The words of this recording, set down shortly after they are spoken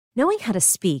Knowing how to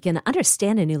speak and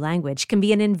understand a new language can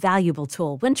be an invaluable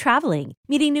tool when traveling,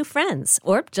 meeting new friends,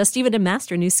 or just even to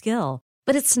master a new skill.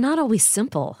 But it's not always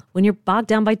simple when you're bogged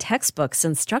down by textbooks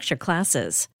and structured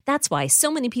classes. That's why so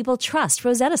many people trust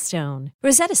Rosetta Stone.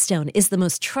 Rosetta Stone is the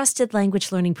most trusted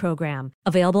language learning program,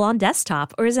 available on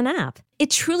desktop or as an app. It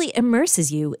truly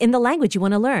immerses you in the language you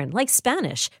want to learn, like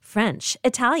Spanish, French,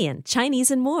 Italian,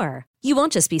 Chinese, and more. You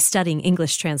won't just be studying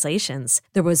English translations.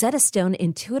 The Rosetta Stone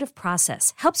intuitive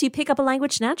process helps you pick up a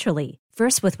language naturally,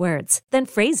 first with words, then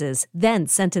phrases, then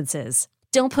sentences.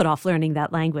 Don't put off learning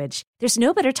that language. There's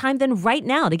no better time than right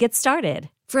now to get started.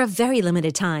 For a very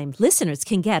limited time, listeners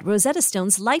can get Rosetta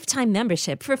Stone's lifetime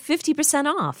membership for 50%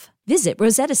 off. Visit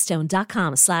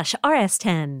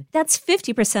rosettastone.com/rs10. That's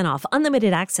 50% off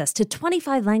unlimited access to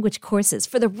 25 language courses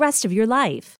for the rest of your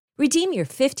life. Redeem your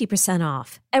 50%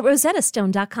 off at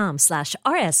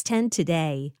rosettastone.com/rs10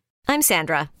 today. I'm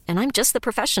Sandra, and I'm just the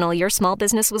professional your small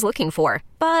business was looking for.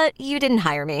 But you didn't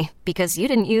hire me because you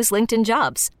didn't use LinkedIn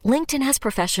Jobs. LinkedIn has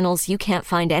professionals you can't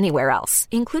find anywhere else,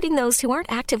 including those who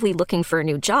aren't actively looking for a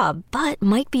new job, but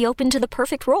might be open to the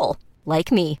perfect role,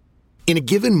 like me. In a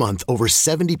given month, over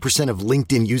 70% of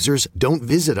LinkedIn users don't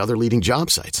visit other leading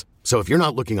job sites. So if you're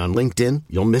not looking on LinkedIn,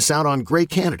 you'll miss out on great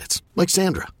candidates like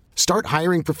Sandra. Start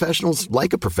hiring professionals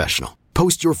like a professional.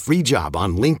 Post your free job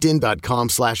on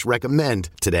linkedin.com/recommend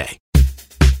today.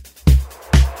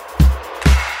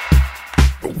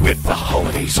 With the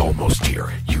holidays almost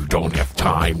here, you don't have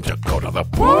time to go to the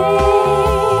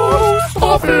post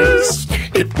office.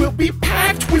 It will be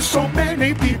packed with so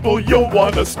many people you'll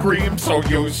want to scream, so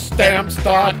use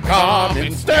Stamps.com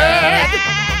instead.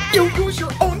 You use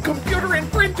your own computer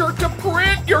and printer to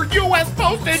print your U.S.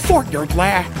 postage for your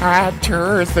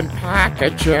letters and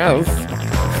packages.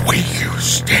 We use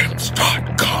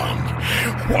Stamps.com.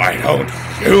 Why don't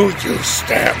you use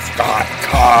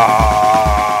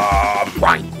Stamps.com?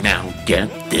 Right now,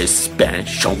 get this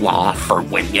special offer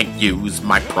when you use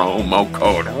my promo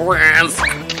code RISK.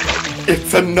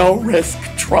 It's a no-risk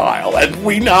trial, and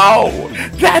we know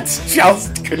that's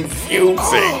just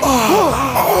confusing.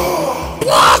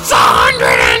 Plus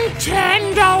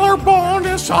 $110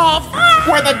 bonus off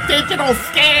for the digital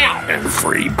scale and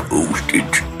free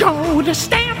postage. Go to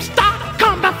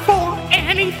Stamps.com before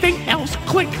anything else.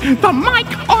 Click the mic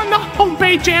on the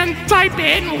homepage and type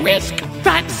in RISK.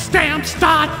 That's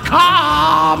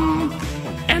Stamps.com.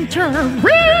 Enter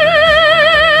RISK.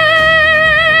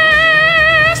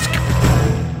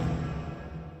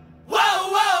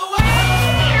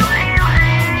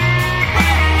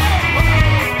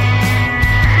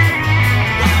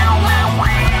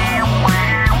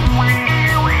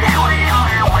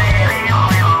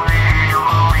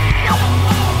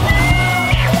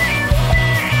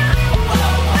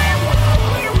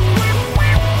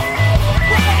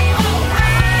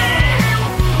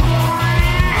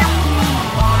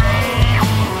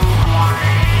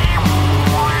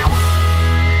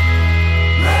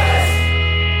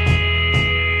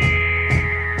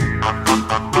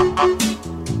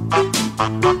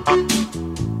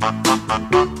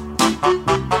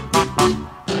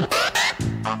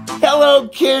 Hello,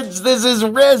 kids. This is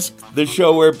Risk, the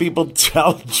show where people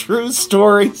tell true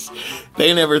stories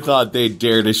they never thought they'd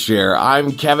dare to share.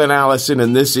 I'm Kevin Allison,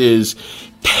 and this is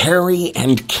Perry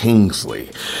and Kingsley.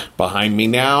 Behind me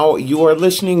now, you are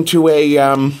listening to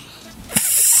a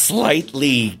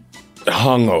slightly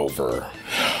hungover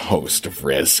host of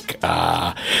Risk.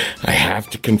 I have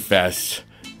to confess,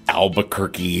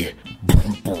 Albuquerque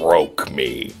broke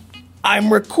me.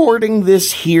 I'm recording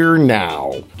this here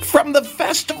now from the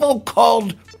festival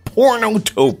called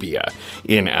Pornotopia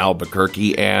in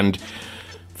Albuquerque, and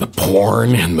the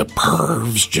porn and the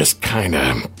pervs just kind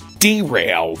of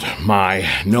derailed my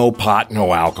no pot,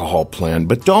 no alcohol plan.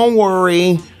 But don't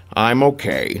worry, I'm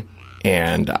okay.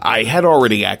 And I had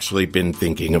already actually been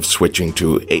thinking of switching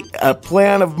to a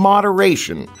plan of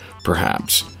moderation,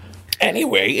 perhaps.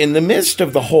 Anyway, in the midst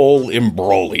of the whole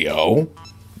imbroglio,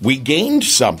 we gained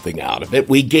something out of it.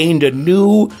 We gained a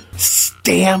new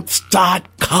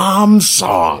Stamps.com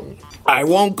song. I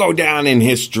won't go down in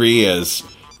history as,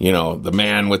 the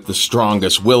man with the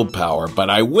strongest willpower, but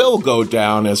I will go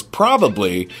down as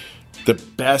probably the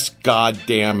best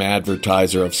goddamn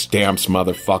advertiser of Stamps.com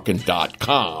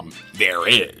there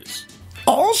is.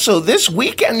 Also, this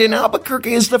weekend in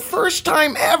Albuquerque is the first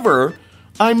time ever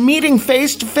I'm meeting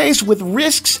face-to-face with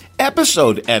Risk's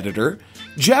episode editor,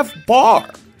 Jeff Barr,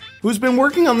 who's been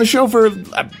working on the show for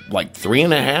like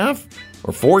 3.5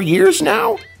 or 4 years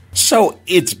now. So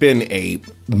it's been a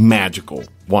magical,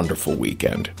 wonderful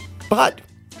weekend. But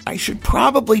I should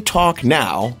probably talk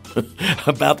now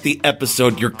about the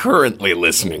episode you're currently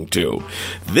listening to.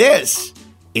 This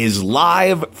is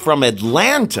live from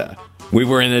Atlanta. We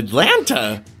were in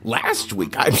Atlanta last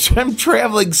week. I'm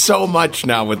traveling so much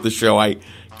now with the show, I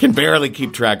can barely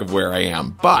keep track of where I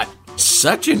am. But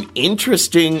such an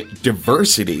interesting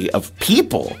diversity of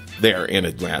people there in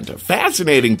Atlanta.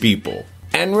 Fascinating people.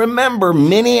 And remember,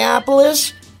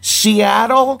 Minneapolis,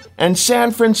 Seattle, and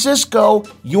San Francisco,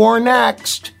 you're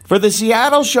next. For the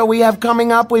Seattle show we have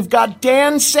coming up, we've got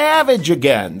Dan Savage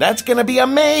again. That's going to be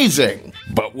amazing.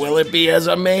 But will it be as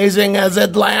amazing as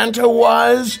Atlanta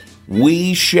was?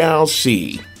 We shall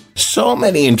see. So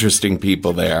many interesting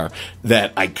people there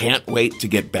that I can't wait to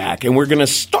get back. And we're going to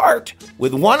start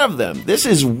with one of them. This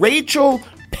is Rachel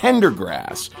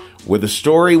Pendergrass with a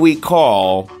story we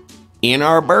call In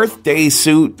Our Birthday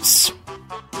Suits.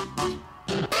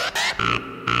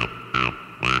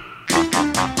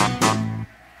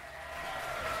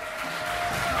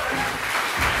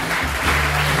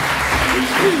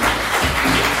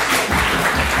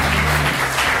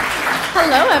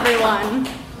 Hello, everyone.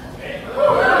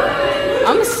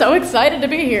 I'm so excited to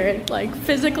be here. It,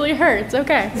 physically hurts.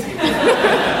 Okay.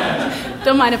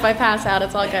 Don't mind if I pass out.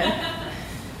 It's all good.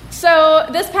 So,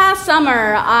 this past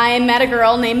summer, I met a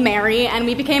girl named Mary, and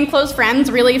we became close friends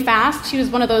really fast. She was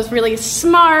one of those really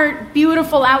smart,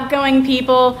 beautiful, outgoing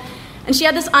people, and she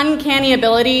had this uncanny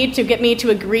ability to get me to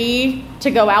agree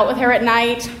to go out with her at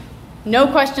night. No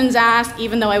questions asked,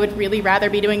 even though I would really rather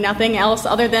be doing nothing else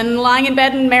other than lying in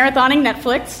bed and marathoning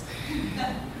Netflix.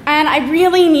 And I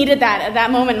really needed that at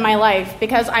that moment in my life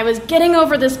because I was getting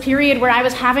over this period where I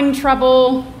was having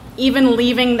trouble even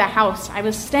leaving the house. I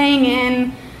was staying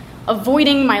in,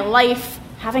 avoiding my life,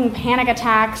 having panic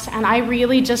attacks, and I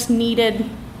really just needed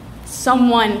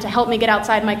someone to help me get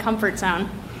outside my comfort zone.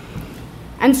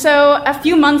 And so a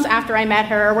few months after I met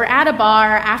her, we're at a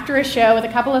bar after a show with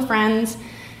a couple of friends,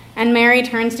 and Mary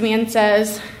turns to me and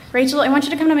says, "Rachel, I want you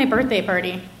to come to my birthday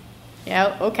party."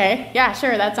 Yeah, okay. Yeah,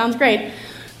 sure, that sounds great.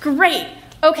 Great.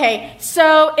 Okay,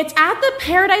 so it's at the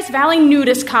Paradise Valley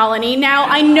Nudist Colony. Now,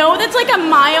 I know that's a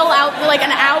mile out,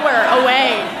 an hour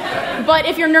away. But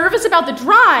if you're nervous about the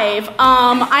drive,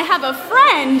 I have a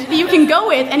friend that you can go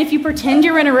with, and if you pretend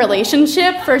you're in a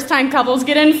relationship, first-time couples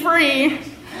get in free.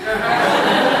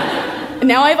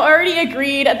 Now, I've already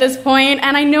agreed at this point,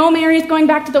 and I know Mary's going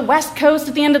back to the West Coast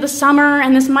at the end of the summer,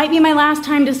 and this might be my last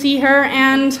time to see her,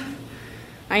 and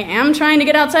I am trying to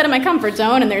get outside of my comfort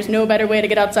zone, and there's no better way to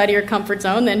get outside of your comfort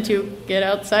zone than to get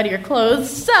outside of your clothes.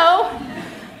 So,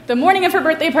 the morning of her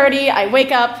birthday party, I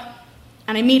wake up,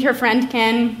 and I meet her friend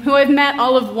Ken, who I've met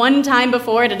all of one time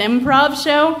before at an improv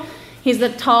show. He's the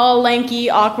tall, lanky,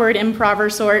 awkward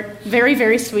improver sort. Very,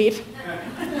 very sweet.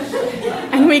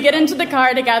 And we get into the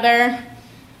car together,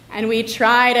 and we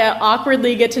try to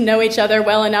awkwardly get to know each other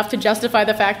well enough to justify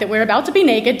the fact that we're about to be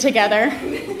naked together.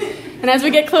 And as we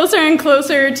get closer and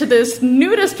closer to this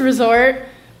nudist resort,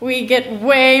 we get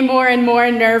way more and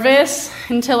more nervous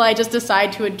until I just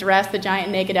decide to address the giant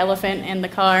naked elephant in the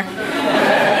car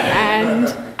and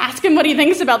ask him what he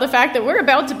thinks about the fact that we're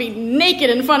about to be naked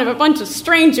in front of a bunch of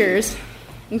strangers.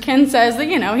 And Ken says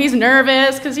that, he's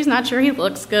nervous because he's not sure he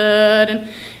looks good, and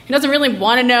he doesn't really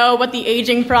want to know what the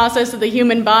aging process of the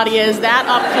human body is that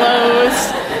up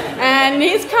close. And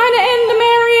he's kind of into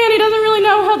Mary, and he doesn't really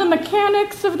know how the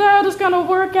mechanics of that is going to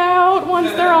work out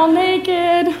once they're all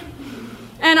naked.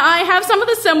 And I have some of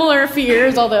the similar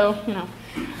fears, although,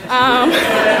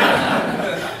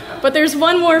 but there's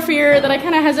one more fear that I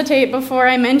kind of hesitate before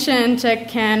I mention to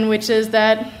Ken, which is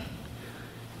that,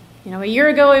 a year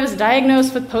ago I was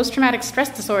diagnosed with post-traumatic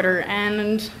stress disorder,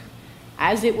 and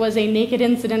as it was a naked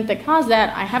incident that caused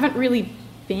that, I haven't really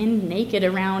been naked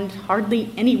around hardly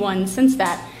anyone since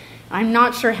that. I'm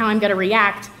not sure how I'm going to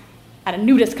react at a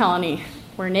nudist colony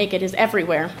where naked is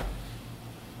everywhere.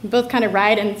 We both kind of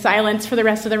ride in silence for the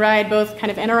rest of the ride, both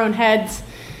kind of in our own heads.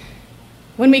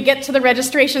 When we get to the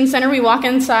registration center, we walk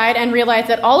inside and realize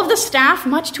that all of the staff,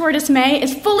 much to our dismay,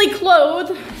 is fully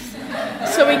clothed.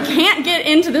 So we can't get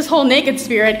into this whole naked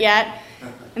spirit yet.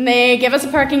 And they give us a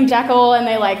parking decal, and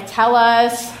they tell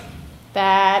us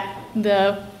that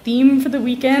the theme for the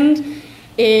weekend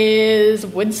is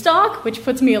Woodstock, which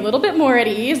puts me a little bit more at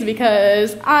ease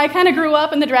because I kind of grew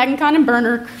up in the Dragon Con and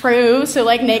Burner crew, so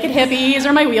naked hippies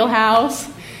are my wheelhouse.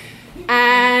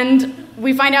 And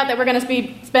we find out that we're going to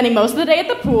be spending most of the day at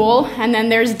the pool, and then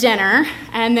there's dinner,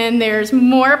 and then there's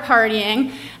more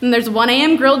partying, and there's 1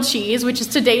 a.m. grilled cheese, which is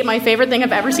to date my favorite thing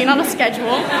I've ever seen on a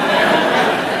schedule.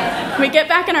 We get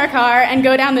back in our car and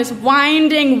go down this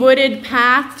winding wooded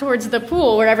path towards the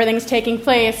pool where everything's taking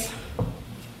place.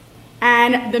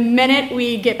 And the minute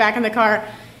we get back in the car,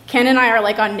 Ken and I are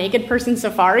like on naked person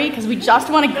safari because we just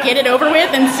want to get it over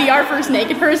with and see our first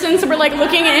naked person. So we're like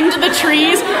looking into the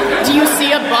trees. Do you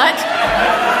see a butt?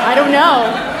 I don't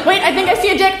know. Wait, I think I see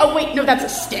a dick. Oh, wait, no, that's a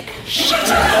stick. Shit.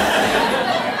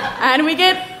 And we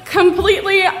get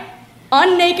completely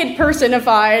unnaked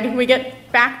personified. We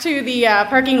get back to the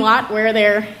parking lot where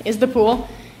there is the pool.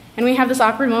 And we have this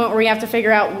awkward moment where we have to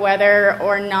figure out whether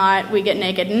or not we get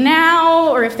naked now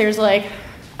or if there's like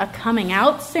a coming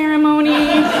out ceremony.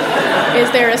 Is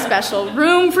there a special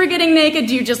room for getting naked?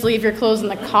 Do you just leave your clothes in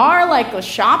the car like a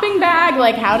shopping bag?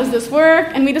 Like, how does this work?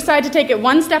 And we decide to take it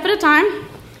one step at a time.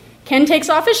 Ken takes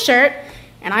off his shirt,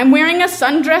 and I'm wearing a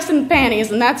sundress and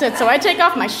panties, and that's it. So I take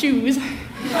off my shoes.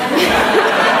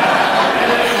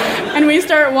 And we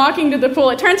start walking to the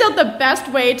pool. It turns out the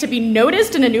best way to be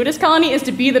noticed in a nudist colony is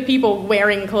to be the people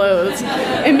wearing clothes.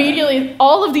 Immediately,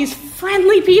 all of these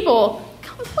friendly people,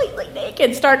 completely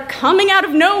naked, start coming out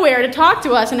of nowhere to talk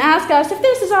to us and ask us if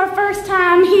this is our first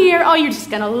time here. Oh, you're just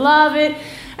gonna love it.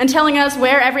 And telling us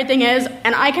where everything is,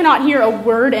 and I cannot hear a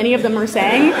word any of them are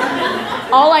saying.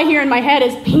 All I hear in my head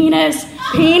is penis,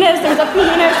 penis, there's a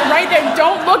penis right there.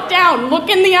 Don't look down, look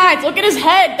in the eyes, look at his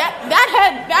head, that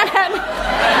head.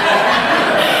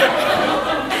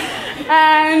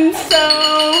 And so,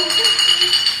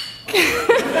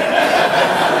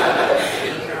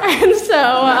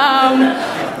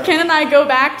 Ken and I go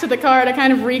back to the car to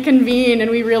kind of reconvene, and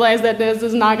we realize that this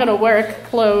is not going to work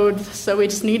clothed, so we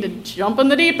just need to jump in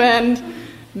the deep end,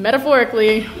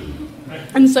 metaphorically.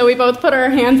 And so we both put our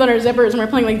hands on our zippers, and we're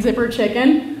playing like zipper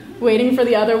chicken, waiting for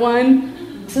the other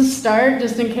one to start,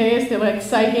 just in case they're like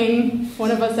psyching one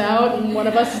of us out, and one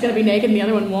of us is going to be naked and the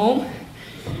other one won't.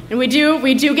 And we do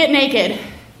get naked,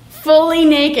 fully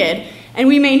naked, and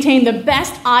we maintain the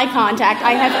best eye contact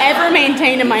I have ever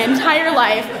maintained in my entire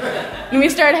life. And we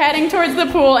start heading towards the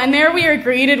pool, and there we are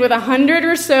greeted with 100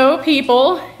 or so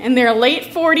people in their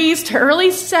late 40s to early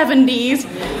 70s,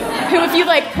 who if you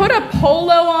like put a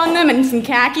polo on them and some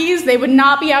khakis, they would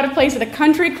not be out of place at a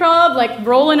country club, like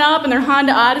rolling up in their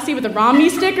Honda Odyssey with a Romney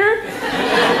sticker.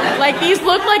 Like, these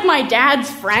look like my dad's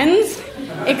friends,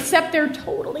 except they're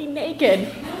totally naked.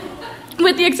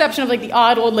 With the exception of like the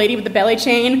odd old lady with the belly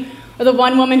chain, or the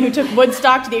one woman who took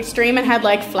Woodstock to the extreme and had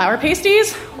like flower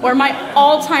pasties, or my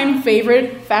all-time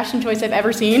favorite fashion choice I've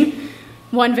ever seen,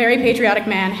 one very patriotic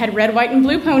man had red, white, and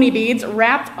blue pony beads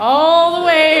wrapped all the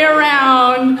way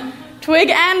around twig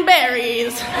and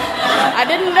berries. I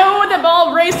didn't know that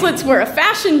ball bracelets were a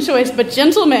fashion choice, but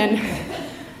gentlemen,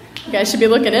 you guys should be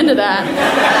looking into that.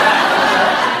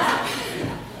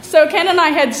 So Ken and I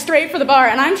head straight for the bar,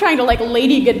 and I'm trying to like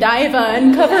Lady Godiva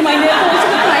and cover my nipples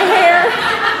with my hair,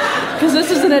 because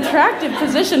this is an attractive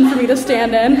position for me to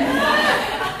stand in.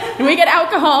 And we get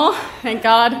alcohol, thank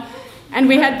God, and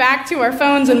we head back to our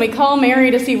phones and we call Mary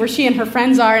to see where she and her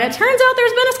friends are, and it turns out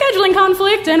there's been a scheduling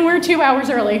conflict and we're 2 hours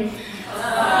early.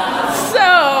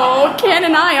 So Ken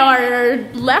and I are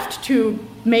left to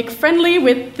make friendly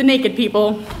with the naked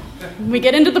people. We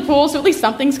get into the pool, so at least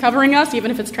something's covering us,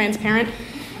 even if it's transparent.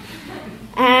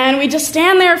 And we just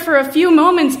stand there for a few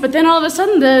moments, but then all of a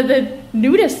sudden the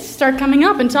nudists start coming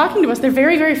up and talking to us. They're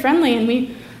very, very friendly, and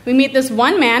we meet this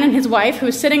one man and his wife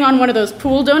who's sitting on one of those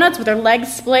pool donuts with their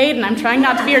legs splayed, and I'm trying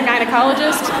not to be her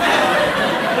gynecologist.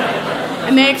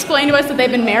 And they explain to us that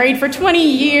they've been married for 20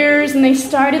 years, and they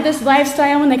started this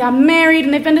lifestyle when they got married,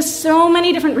 and they've been to so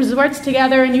many different resorts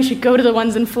together, and you should go to the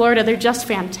ones in Florida. They're just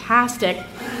fantastic.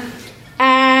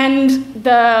 And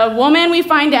the woman, we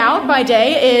find out by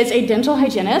day, is a dental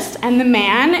hygienist, and the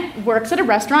man works at a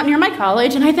restaurant near my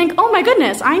college, and I think, oh my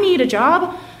goodness, I need a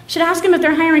job. Should ask him if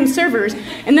they're hiring servers.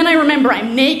 And then I remember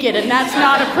I'm naked, and that's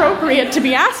not appropriate to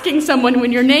be asking someone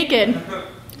when you're naked.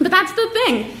 But that's the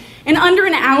thing. In under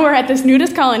an hour at this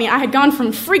nudist colony, I had gone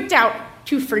from freaked out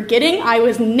to forgetting I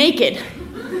was naked.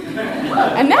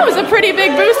 And that was a pretty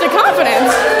big boost of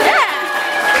confidence. Yeah.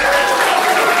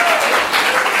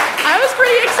 I was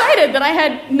pretty excited that I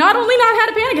had not only not had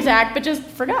a panic attack, but just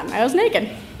forgotten I was naked.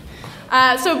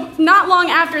 So not long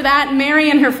after that,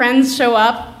 Mary and her friends show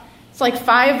up. It's like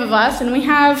 5 of us, and we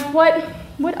have what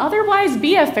would otherwise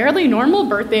be a fairly normal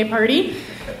birthday party.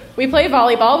 We play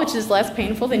volleyball, which is less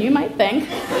painful than you might think.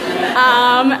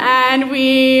 And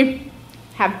we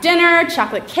have dinner,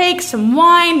 chocolate cake, some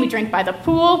wine. We drink by the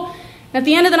pool. And at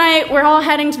the end of the night, we're all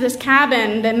heading to this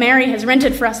cabin that Mary has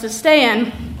rented for us to stay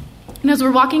in. And as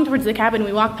we're walking towards the cabin,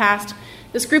 we walk past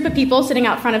this group of people sitting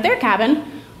out front of their cabin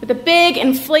with a big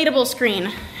inflatable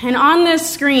screen. And on this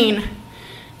screen,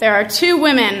 there are 2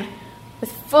 women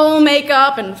with full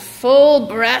makeup and full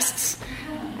breasts,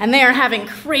 and they are having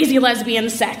crazy lesbian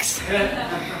sex.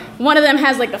 One of them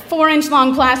has like the 4-inch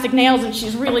long plastic nails and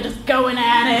she's really just going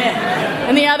at it.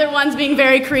 And the other one's being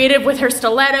very creative with her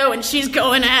stiletto and she's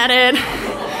going at it.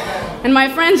 And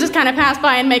my friends just kind of pass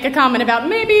by and make a comment about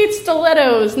maybe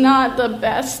stiletto's not the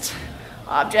best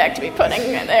object to be putting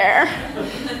there.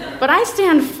 But I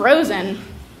stand frozen.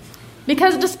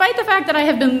 Because despite the fact that I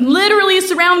have been literally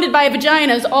surrounded by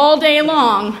vaginas all day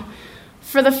long,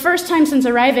 for the first time since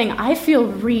arriving, I feel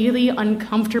really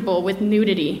uncomfortable with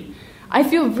nudity. I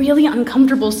feel really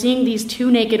uncomfortable seeing these two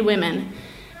naked women.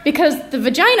 Because the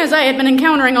vaginas I had been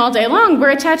encountering all day long were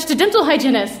attached to dental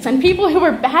hygienists and people who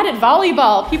were bad at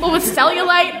volleyball, people with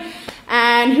cellulite,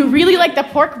 and who really liked the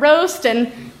pork roast,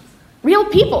 and real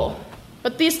people.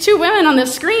 But these two women on the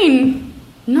screen,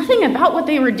 nothing about what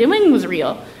they were doing was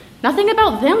real. Nothing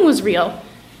about them was real.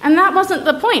 And that wasn't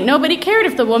the point. Nobody cared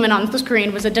if the woman on the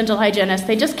screen was a dental hygienist.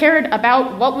 They just cared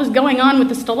about what was going on with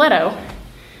the stiletto.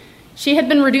 She had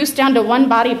been reduced down to one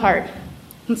body part.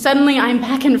 And suddenly I'm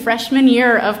back in freshman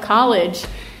year of college.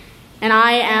 And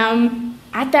I am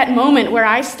at that moment where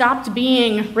I stopped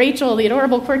being Rachel, the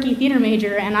adorable, quirky theater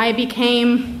major, and I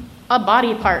became a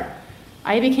body part.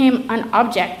 I became an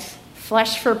object,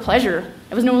 flesh for pleasure.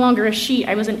 I was no longer a she,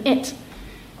 I was an it.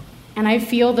 And I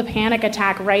feel the panic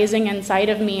attack rising inside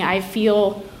of me. I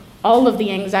feel all of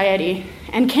the anxiety.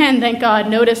 And Ken, thank God,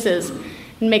 notices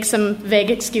and makes some vague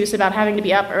excuse about having to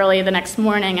be up early the next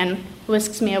morning and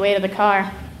whisks me away to the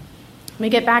car. We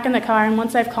get back in the car, and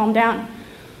once I've calmed down,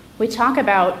 we talk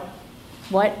about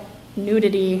what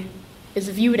nudity is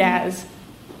viewed as,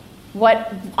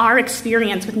 what our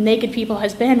experience with naked people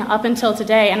has been up until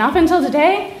today. And up until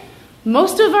today,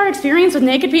 most of our experience with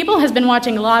naked people has been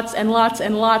watching lots and lots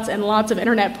and lots and lots of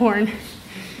internet porn.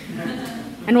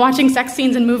 And watching sex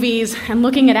scenes in movies and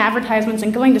looking at advertisements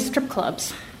and going to strip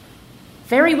clubs.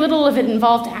 Very little of it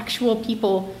involved actual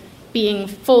people being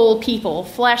full people,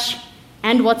 flesh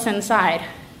and what's inside.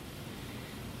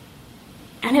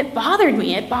 And it bothered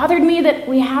me. It bothered me that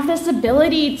we have this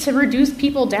ability to reduce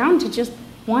people down to just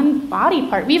one body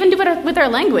part. We even do it with our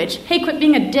language. Hey, quit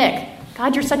being a dick.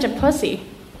 God, you're such a pussy.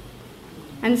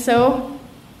 And so,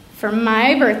 for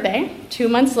my birthday, 2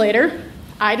 months later,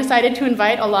 I decided to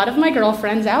invite a lot of my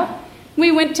girlfriends out.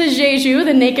 We went to Jeju,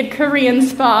 the naked Korean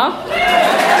spa.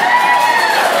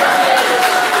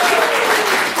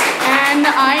 And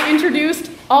I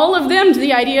introduced all of them to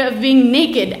the idea of being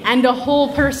naked and a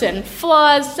whole person.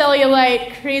 Flaws,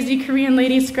 cellulite, crazy Korean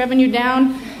ladies scrubbing you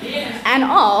down, and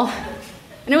all.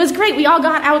 And it was great. We all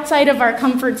got outside of our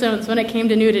comfort zones when it came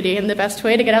to nudity. And the best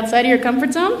way to get outside of your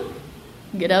comfort zone?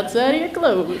 Get outside of your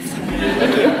clothes.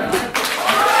 Thank you.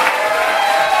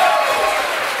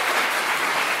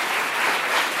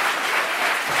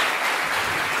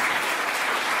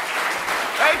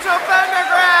 Rachel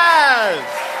Pendergrass!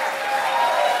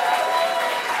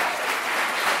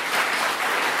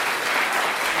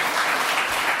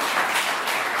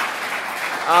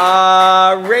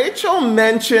 Rachel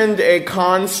mentioned a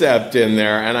concept in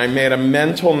there, and I made a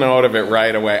mental note of it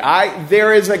right away.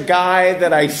 There is a guy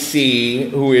that I see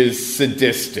who is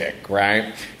sadistic,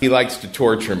 right? He likes to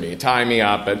torture me, tie me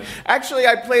up. And actually,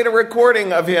 I played a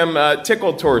recording of him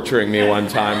tickle torturing me one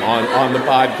time on the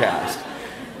podcast.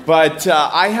 But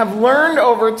I have learned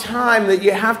over time that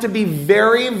you have to be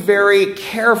very, very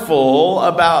careful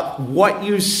about what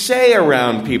you say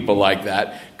around people like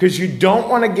that, because you don't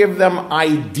want to give them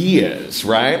ideas,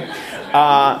 right?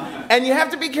 And you have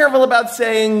to be careful about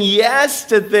saying yes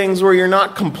to things where you're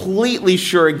not completely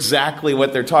sure exactly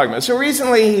what they're talking about. So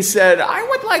recently he said, I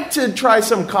would like to try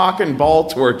some cock and ball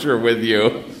torture with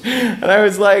you. And I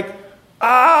was like,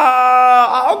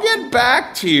 I'll get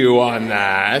back to you on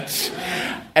that.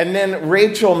 And then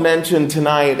Rachel mentioned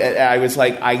tonight, I was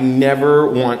like, I never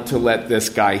want to let this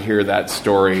guy hear that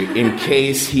story in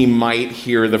case he might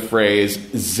hear the phrase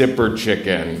zipper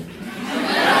chicken.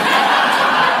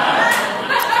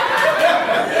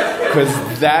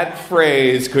 Because that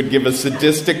phrase could give a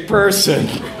sadistic person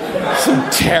some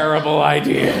terrible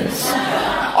ideas.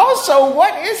 Also,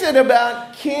 what is it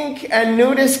about kink and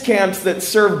nudist camps that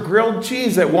serve grilled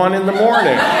cheese at 1 a.m?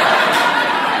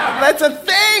 That's a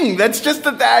thing. That's just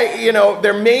that,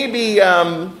 there may be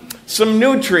some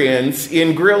nutrients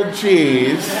in grilled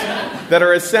cheese that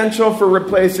are essential for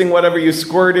replacing whatever you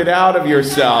squirted out of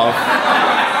yourself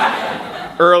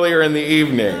earlier in the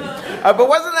evening. But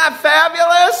wasn't that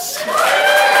fabulous?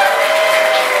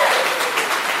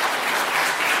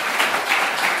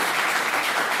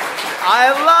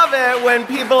 I love it when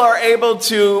people are able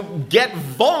to get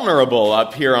vulnerable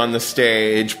up here on the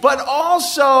stage, but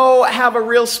also have a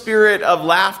real spirit of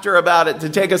laughter about it to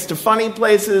take us to funny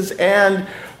places and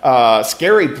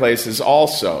scary places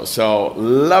also. So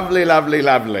lovely, lovely,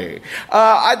 lovely.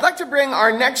 I'd like to bring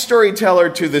our next storyteller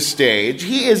to the stage.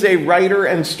 He is a writer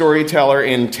and storyteller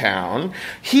in town.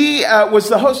 He was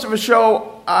the host of a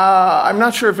show, I'm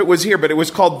not sure if it was here, but it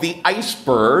was called The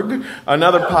Iceberg,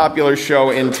 another popular show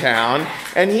in town.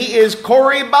 And he is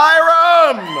Corey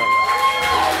Byram!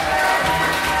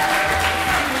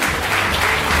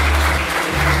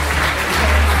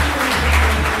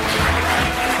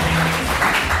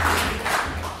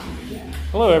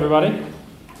 Hello, everybody.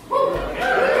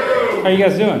 How you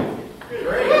guys doing?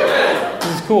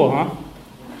 This is cool,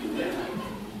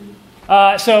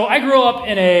 huh? So I grew up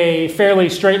in a fairly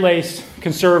straight-laced,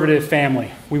 conservative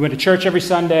family. We went to church every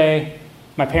Sunday.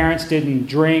 My parents didn't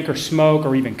drink or smoke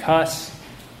or even cuss.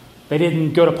 They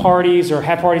didn't go to parties or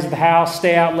have parties at the house,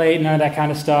 stay out late, none of that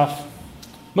kind of stuff.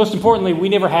 Most importantly, we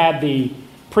never had the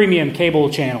premium cable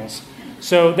channels.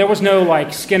 So there was no like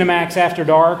Skinamax After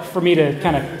Dark for me to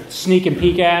kind of sneak and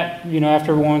peek at,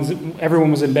 after everyone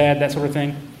was in bed, that sort of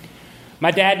thing. My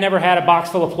dad never had a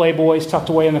box full of Playboys tucked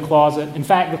away in the closet. In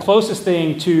fact, the closest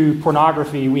thing to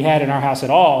pornography we had in our house at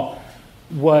all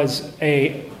was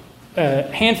a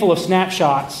handful of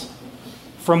snapshots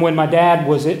from when my dad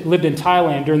lived in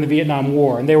Thailand during the Vietnam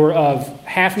War, and they were of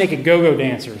half-naked go-go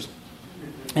dancers.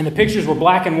 And the pictures were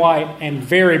black and white and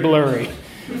very blurry.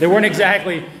 They weren't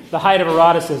exactly the height of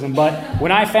eroticism, but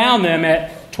when I found them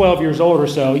at 12 years old or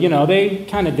so, they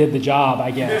kind of did the job,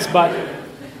 I guess, but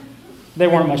they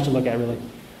weren't much to look at, really.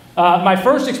 My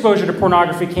first exposure to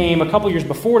pornography came a couple years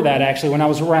before that, actually, when I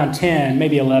was around 10,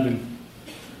 maybe 11.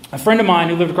 A friend of mine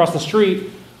who lived across the street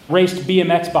raced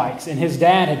BMX bikes, and his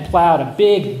dad had plowed a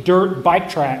big dirt bike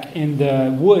track in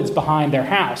the woods behind their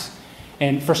house.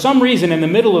 And for some reason, in the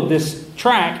middle of this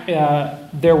track,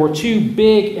 there were two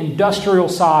big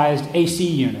industrial-sized AC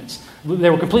units. They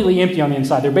were completely empty on the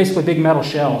inside. They're basically big metal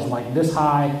shells, like this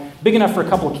high, big enough for a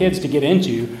couple of kids to get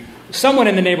into. Someone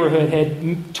in the neighborhood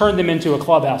had turned them into a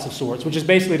clubhouse of sorts, which is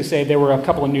basically to say there were a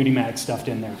couple of nudie mags stuffed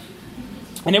in there.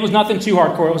 And it was nothing too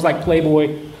hardcore. It was like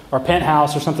Playboy or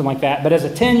Penthouse or something like that. But as a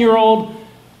 10-year-old,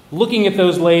 looking at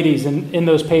those ladies in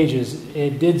those pages,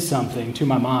 it did something to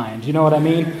my mind. You know what I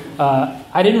mean?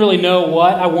 I didn't really know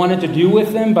what I wanted to do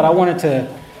with them, but I wanted to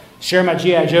share my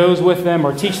G.I. Joes with them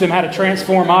or teach them how to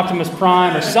transform Optimus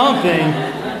Prime or something.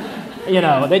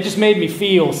 They just made me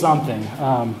feel something.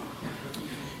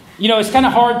 It's kind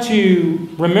of hard to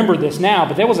remember this now,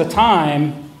 but there was a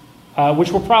time,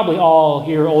 which we're probably all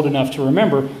here old enough to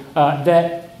remember,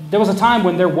 that there was a time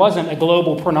when there wasn't a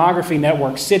global pornography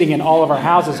network sitting in all of our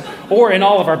houses or in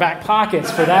all of our back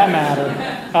pockets, for that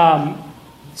matter.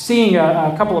 Seeing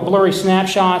a couple of blurry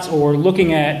snapshots or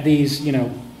looking at these,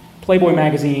 Playboy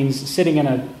magazines sitting in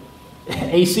a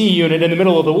AC unit in the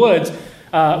middle of the woods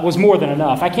was more than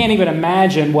enough. I can't even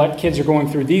imagine what kids are going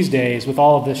through these days with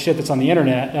all of the shit that's on the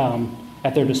internet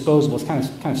at their disposal. It's kind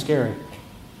of scary.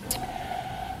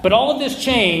 But all of this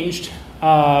changed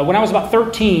when I was about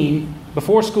 13,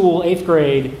 before school, 8th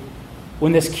grade,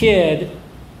 when this kid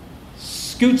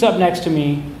scoots up next to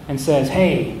me and says,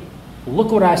 "Hey,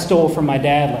 look what I stole from my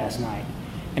dad last night."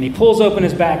 And he pulls open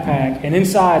his backpack, and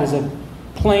inside is a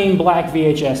plain black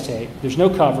VHS tape. There's no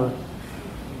cover.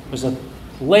 There's a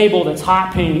label that's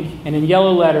hot pink, and in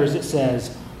yellow letters it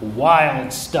says,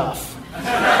 "Wild Stuff."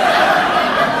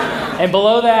 And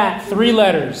below that, 3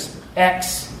 letters,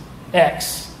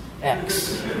 XXX.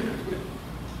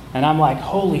 And I'm like,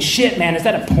 holy shit, man, is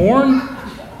that a porn?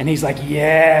 And he's like,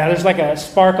 yeah. There's like a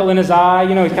sparkle in his eye.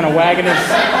 He's kind of wagging his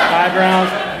eyebrows.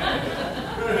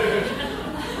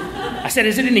 I said,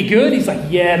 is it any good? He's like,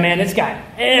 yeah, man, it's got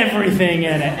everything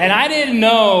in it. And I didn't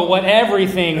know what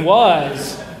everything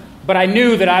was, but I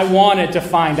knew that I wanted to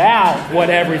find out what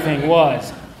everything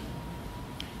was.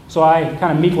 So I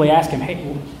kind of meekly asked him,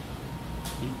 hey,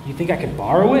 you think I could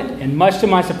borrow it? And much to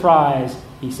my surprise,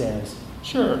 he says,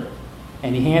 sure.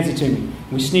 And he hands it to me.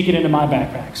 We sneak it into my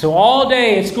backpack. So all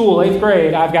day at school, 8th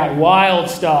grade, I've got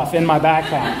Wild Stuff in my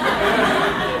backpack.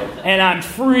 And I'm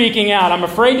freaking out. I'm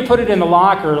afraid to put it in the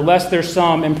locker lest there's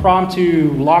some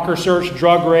impromptu locker search,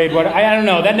 drug raid. I don't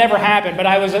know. That never happened, but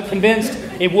I was convinced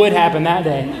it would happen that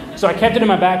day. So I kept it in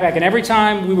my backpack, and every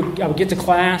time I would get to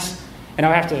class and I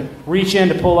would have to reach in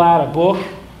to pull out a book,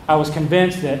 I was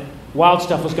convinced that Wild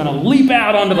Stuff was going to leap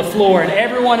out onto the floor, and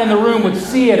everyone in the room would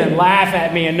see it and laugh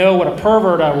at me and know what a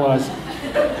pervert I was.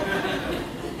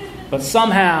 But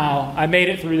somehow, I made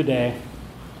it through the day.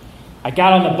 I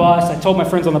got on the bus. I told my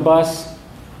friends on the bus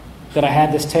that I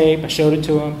had this tape. I showed it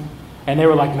to them. And they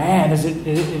were like, man, is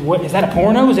that a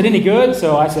porno? Is it any good?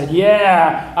 So I said,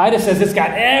 yeah. Ida says it's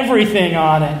got everything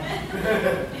on it.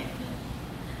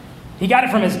 he got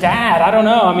it from his dad. I don't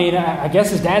know. I mean, I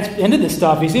guess his dad's into this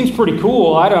stuff. He seems pretty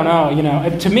cool. I don't know. You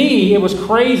know, to me, it was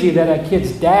crazy that a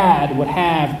kid's dad would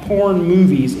have porn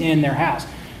movies in their house.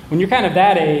 When you're kind of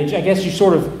that age, I guess you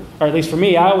sort of, or at least for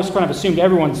me, I always kind of assumed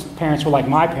everyone's parents were like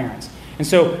my parents. And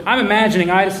so I'm imagining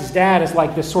Idis's dad as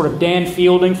like this sort of Dan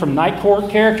Fielding from Night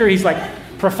Court character. He's like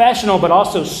professional, but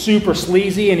also super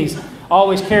sleazy, and he's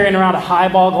always carrying around a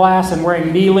highball glass and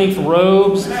wearing knee-length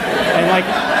robes and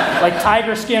like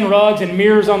tiger skin rugs and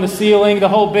mirrors on the ceiling, the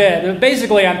whole bit.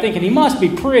 Basically, I'm thinking he must be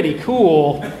pretty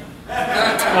cool.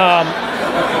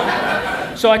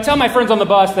 So I tell my friends on the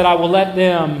bus that I will let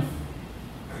them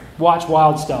watch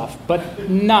Wild Stuff, but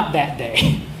not that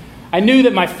day. I knew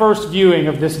that my first viewing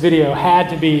of this video had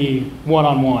to be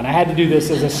one-on-one. I had to do this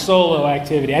as a solo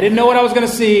activity. I didn't know what I was going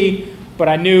to see, but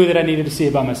I knew that I needed to see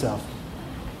it by myself.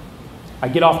 I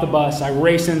get off the bus, I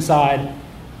race inside,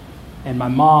 and my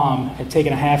mom had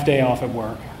taken a half day off at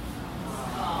work.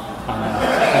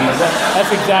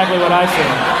 That's exactly what I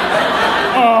said.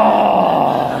 Oh.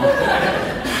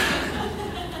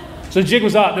 So the jig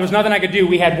was up. There was nothing I could do.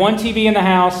 We had one TV in the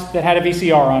house that had a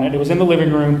VCR on it. It was in the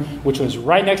living room, which was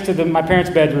right next to my parents'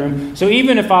 bedroom. So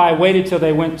even if I waited till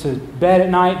they went to bed at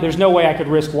night, there's no way I could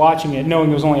risk watching it, knowing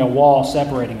there was only a wall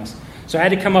separating us. So I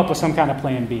had to come up with some kind of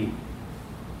plan B.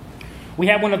 We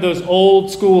had one of those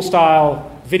old school style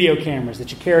video cameras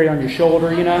that you carry on your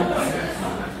shoulder, you know.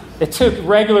 It took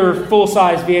regular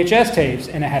full-size VHS tapes,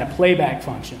 and it had a playback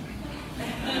function.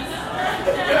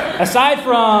 Aside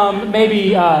from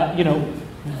maybe,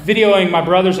 videoing my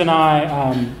brothers and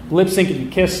I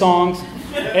lip-syncing Kiss songs,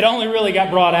 it only really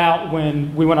got brought out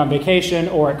when we went on vacation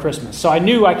or at Christmas. So I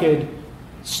knew I could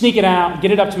sneak it out, get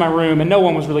it up to my room, and no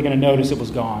one was really going to notice it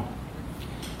was gone.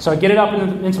 So I get it up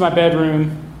into my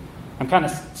bedroom. I'm kind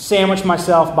of sandwiched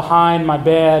myself behind my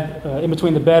bed, in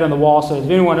between the bed and the wall, so if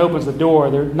anyone opens the door,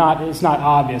 it's not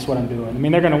obvious what I'm doing. I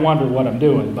mean, they're going to wonder what I'm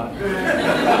doing, but...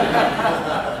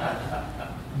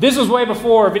 This was way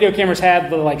before video cameras had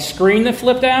the screen that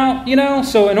flipped out, you know?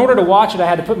 So in order to watch it, I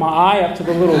had to put my eye up to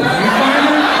the little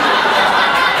viewfinder.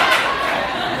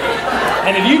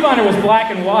 And the viewfinder was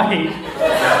black and white.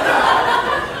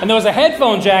 And there was a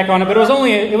headphone jack on it, but it was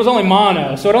only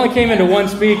mono, so it only came into one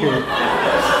speaker.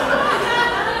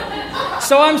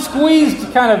 So I'm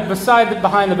squeezed kind of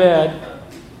behind the bed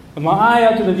with my eye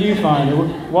up to the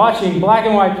viewfinder, watching black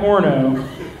and white porno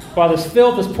while this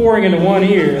filth is pouring into one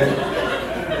ear.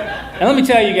 And let me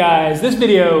tell you guys, this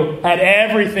video had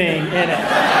everything in it.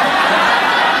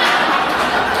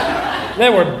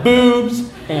 There were boobs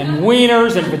and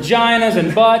wieners and vaginas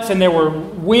and butts, and there were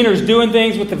wieners doing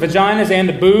things with the vaginas and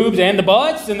the boobs and the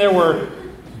butts, and there were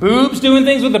boobs doing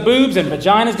things with the boobs and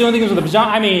vaginas doing things with the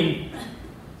vagina. I mean...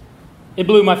 It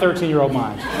blew my 13-year-old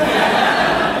mind.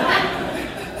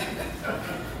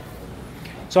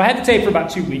 So I had the tape for about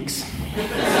 2 weeks.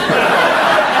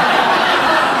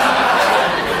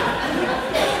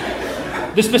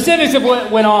 The specifics of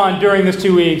what went on during this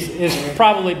 2 weeks is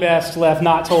probably best left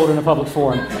not told in a public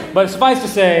forum. But suffice to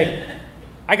say,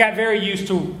 I got very used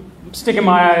to sticking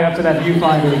my eye up to that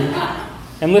viewfinder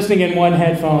and listening in one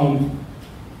headphone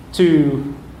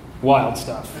to Wild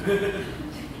Stuff.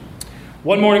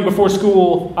 One morning before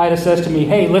school, Ida says to me,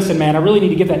 "Hey, listen, man, I really need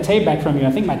to get that tape back from you. I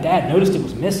think my dad noticed it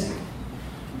was missing."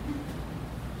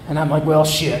 And I'm like, well,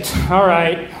 shit. All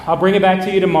right, I'll bring it back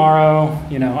to you tomorrow.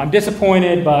 You know, I'm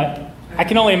disappointed, but I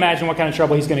can only imagine what kind of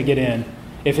trouble he's going to get in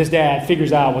if his dad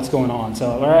figures out what's going on. So,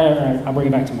 all right, I'll bring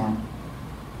it back tomorrow.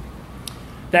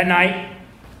 That night,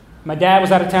 my dad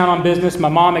was out of town on business. My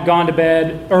mom had gone to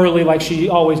bed early like she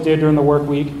always did during the work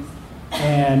week.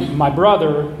 And my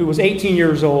brother, who was 18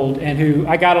 years old and who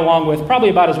I got along with probably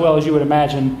about as well as you would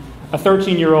imagine a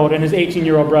 13-year-old and his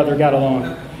 18-year-old brother got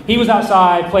along. He was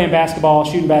outside playing basketball,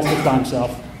 shooting baskets by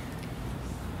himself.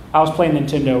 I was playing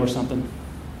Nintendo or something.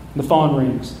 The phone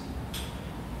rings.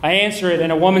 I answer it,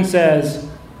 and a woman says,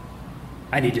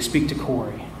 "I need to speak to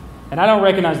Corey." And I don't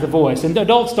recognize the voice. And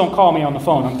adults don't call me on the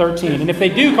phone. I'm 13. And if they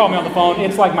do call me on the phone,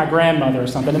 it's like my grandmother or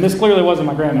something. And this clearly wasn't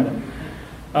my grandmother.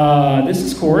 This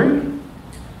is Corey.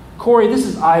 Corey, this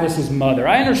is Idis's mother.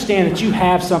 I understand that you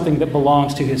have something that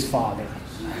belongs to his father.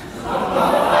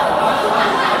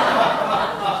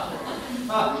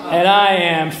 And I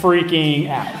am freaking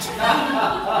out.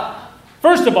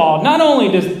 First of all, not only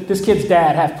does this kid's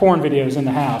dad have porn videos in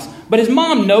the house, but his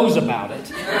mom knows about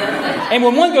it. And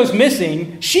when one goes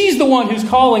missing, she's the one who's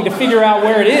calling to figure out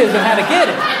where it is and how to get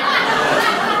it.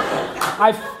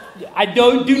 I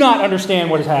do not understand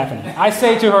what is happening. I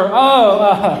say to her,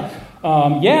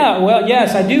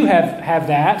 yes, I do have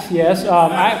that, yes.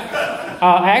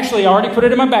 I actually already put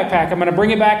it in my backpack. I'm going to bring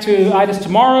it back to Ida's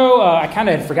tomorrow. I kind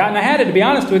of had forgotten I had it, to be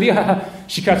honest with you.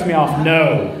 She cuts me off.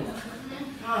 No,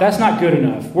 that's not good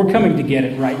enough. We're coming to get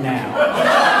it right now.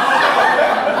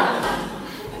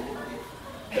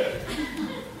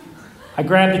 I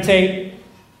grab the tape.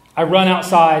 I run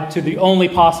outside to the only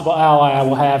possible ally I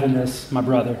will have in this, my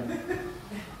brother.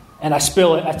 And I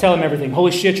spill it. I tell him everything.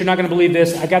 Holy shit, you're not going to believe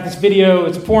this. I got this video.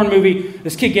 It's a porn movie.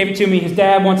 This kid gave it to me. His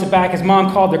dad wants it back. His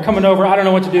mom called. They're coming over. I don't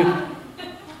know what to do.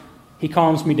 He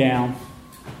calms me down.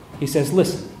 He says,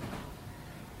 listen.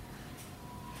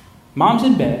 Mom's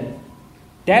in bed.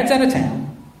 Dad's out of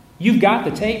town. You've got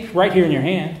the tape right here in your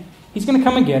hand. He's going to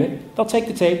come and get it. They'll take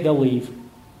the tape. They'll leave.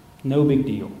 No big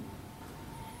deal.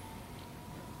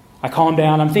 I calm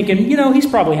down. I'm thinking, he's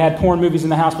probably had porn movies in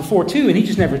the house before too, and he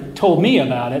just never told me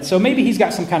about it. So maybe he's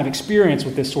got some kind of experience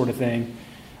with this sort of thing.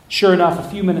 Sure enough, a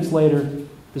few minutes later,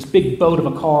 this big boat of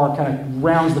a car kind of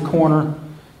rounds the corner,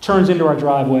 turns into our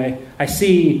driveway. I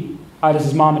see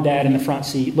Ida's mom and dad in the front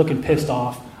seat looking pissed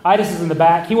off. Ida's is in the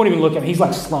back. He won't even look at me. He's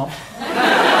like slumped.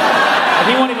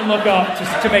 He won't even look up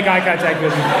to make eye contact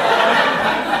with me.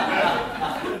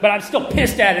 But I'm still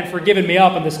pissed at him for giving me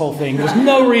up on this whole thing. There's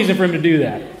no reason for him to do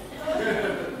that.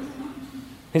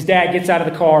 His dad gets out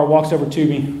of the car, walks over to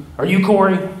me. Are you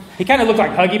Corey? He kind of looked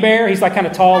like Huggy Bear. He's like kind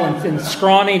of tall and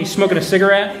scrawny, and he's smoking a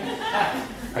cigarette.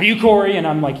 Are you Corey? And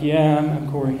I'm like, yeah, I'm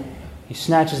Corey. He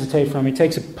snatches the tape from me,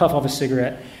 takes a puff off his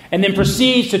cigarette, and then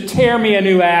proceeds to tear me a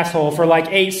new asshole for like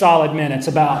 8 solid minutes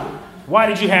about, why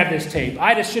did you have this tape?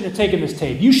 I just shouldn't have taken this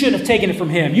tape. You shouldn't have taken it from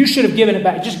him. You should have given it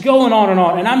back. Just going on and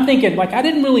on. And I'm thinking, I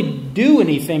didn't really do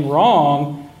anything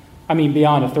wrong. I mean,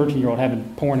 beyond a 13-year-old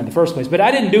having porn in the first place. But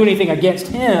I didn't do anything against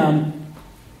him.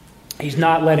 He's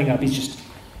not letting up. He's just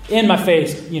in my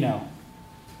face,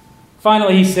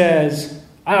 Finally, he says,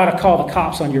 I ought to call the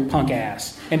cops on your punk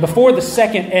ass. And before the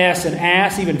second S and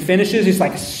ass even finishes, he's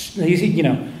like,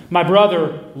 my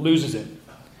brother loses it.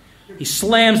 He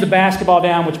slams the basketball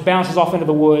down, which bounces off into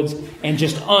the woods, and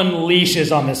just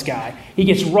unleashes on this guy. He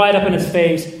gets right up in his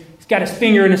face. He's got his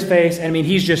finger in his face. And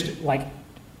he's just like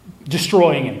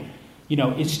destroying him.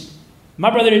 My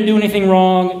brother didn't do anything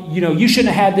wrong. You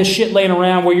shouldn't have had this shit laying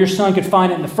around where your son could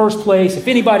find it in the first place. If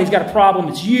anybody's got a problem,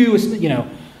 it's you.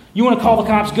 You want to call the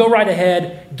cops, go right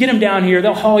ahead. Get them down here.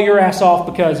 They'll haul your ass off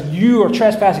because you are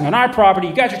trespassing on our property.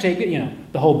 You got your tape,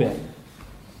 the whole bit.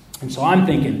 And so I'm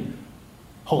thinking,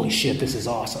 holy shit, this is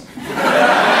awesome.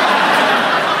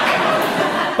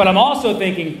 But I'm also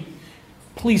thinking,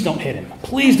 please don't hit him.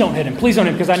 Please don't hit him. Please don't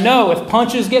hit him. Because I know if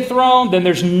punches get thrown, then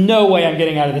there's no way I'm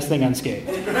getting out of this thing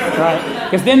unscathed. Right?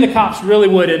 Because then the cops really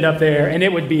would end up there, and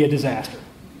it would be a disaster.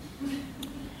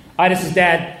 Ida's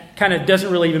dad kind of doesn't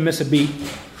really even miss a beat.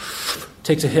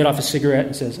 Takes a hit off a cigarette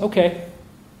and says, okay,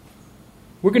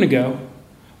 we're going to go,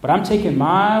 but I'm taking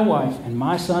my wife and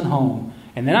my son home,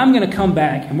 and then I'm going to come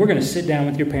back, and we're going to sit down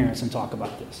with your parents and talk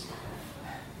about this.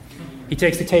 He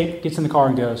takes the tape, gets in the car,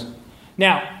 and goes.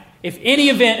 Now, if any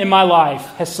event in my life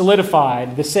has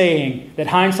solidified the saying that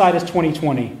hindsight is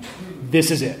 20/20, this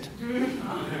is it.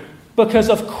 Because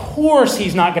of course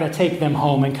he's not going to take them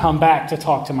home and come back to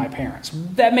talk to my parents.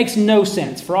 That makes no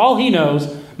sense. For all he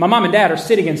knows, my mom and dad are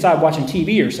sitting inside watching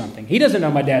TV or something. He doesn't know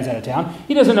my dad's out of town.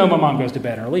 He doesn't know my mom goes to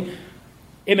bed early.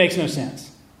 It makes no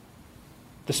sense.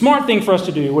 The smart thing for us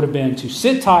to do would have been to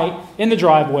sit tight in the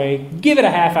driveway, give it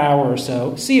a half hour or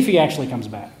so, see if he actually comes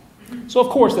back. So of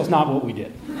course that's not what we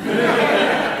did.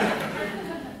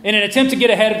 In an attempt to get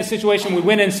ahead of the situation, we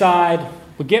went inside,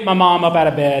 we get my mom up out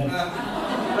of bed.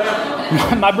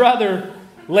 My brother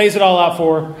lays it all out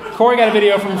for her. Corey got a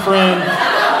video from a friend.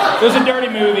 It was a dirty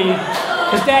movie.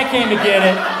 His dad came to get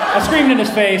it. I screamed in his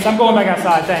face, I'm going back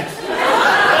outside, thanks.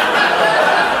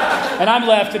 And I'm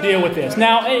left to deal with this.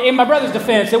 Now, in my brother's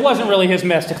defense, it wasn't really his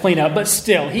mess to clean up, but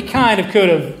still, he kind of could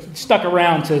have stuck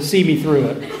around to see me through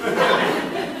it.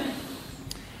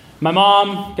 My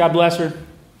mom, God bless her,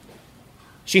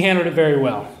 she handled it very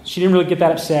well. She didn't really get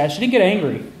that upset. She didn't get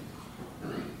angry.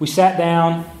 We sat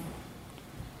down.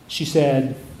 She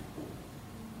said,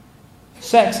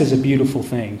 sex is a beautiful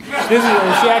thing. She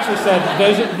actually said,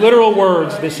 those are literal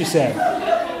words that she said.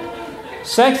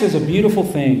 Sex is a beautiful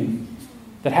thing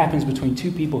that happens between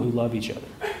two people who love each other.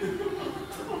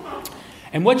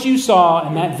 And what you saw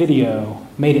in that video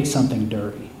made it something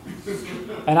dirty.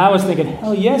 And I was thinking,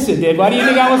 hell yes it did. Why do you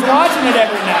think I was watching it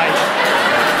every night?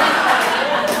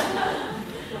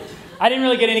 I didn't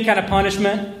really get any kind of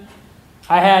punishment.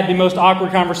 I had the most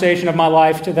awkward conversation of my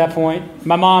life to that point.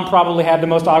 My mom probably had the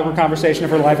most awkward conversation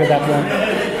of her life at that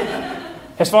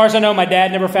point. As far as I know, my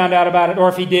dad never found out about it, or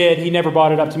if he did, he never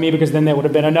brought it up to me because then there would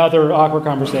have been another awkward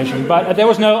conversation. But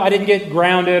I didn't get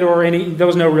grounded there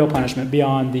was no real punishment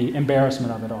beyond the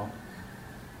embarrassment of it all.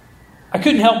 I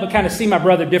couldn't help but kind of see my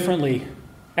brother differently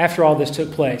after all this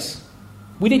took place.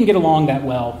 We didn't get along that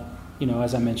well,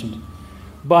 as I mentioned.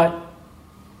 But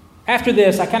after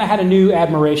this, I kind of had a new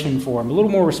admiration for him, a little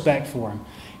more respect for him.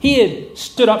 He had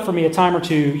stood up for me a time or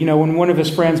two, when one of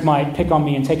his friends might pick on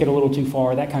me and take it a little too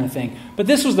far, that kind of thing. But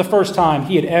this was the first time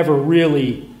he had ever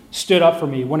really stood up for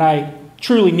me when I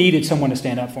truly needed someone to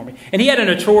stand up for me. And he had a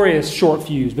notorious short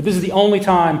fuse, but this is the only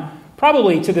time,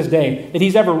 probably to this day, that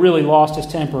he's ever really lost his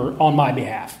temper on my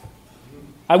behalf.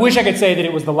 I wish I could say that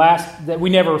it was the last, that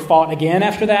we never fought again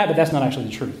after that, but that's not actually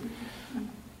the truth.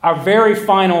 Our very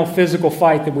final physical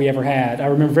fight that we ever had, I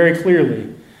remember very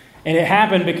clearly. And it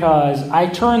happened because I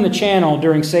turned the channel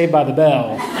during Saved by the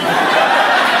Bell.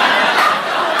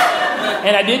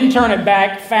 And I didn't turn it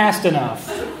back fast enough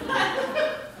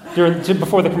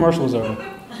before the commercial was over.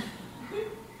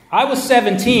 I was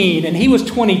 17 and he was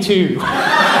 22.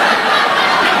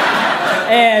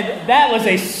 And that was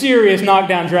a serious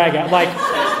knockdown drag-out.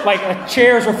 Like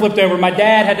chairs were flipped over. My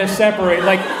dad had to separate.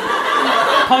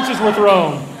 Punches were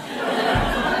thrown.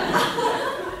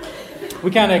 We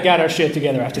kind of got our shit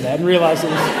together after that and realized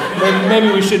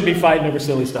maybe we shouldn't be fighting over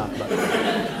silly stuff. But.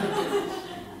 A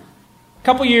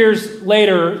couple years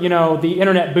later, the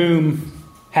internet boom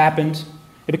happened.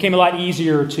 It became a lot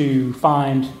easier to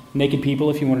find naked people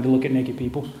if you wanted to look at naked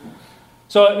people.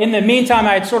 So in the meantime,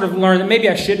 I had sort of learned that maybe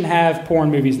I shouldn't have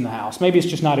porn movies in the house. Maybe it's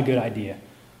just not a good idea.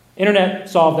 Internet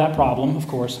solved that problem, of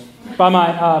course. By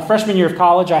my freshman year of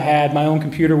college, I had my own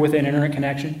computer with an internet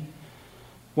connection.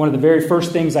 One of the very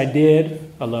first things I did,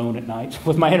 alone at night,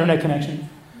 with my internet connection,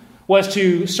 was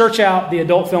to search out the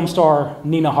adult film star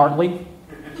Nina Hartley.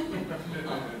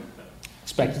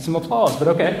 Expected some applause, but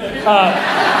okay.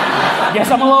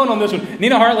 Yes, I'm alone on this one.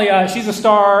 Nina Hartley, she's a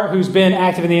star who's been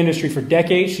active in the industry for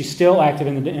decades. She's still active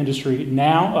in the industry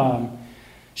now.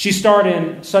 She starred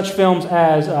in such films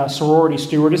as Sorority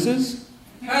Stewardesses,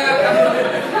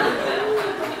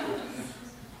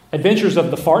 Adventures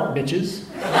of the Fart Bitches,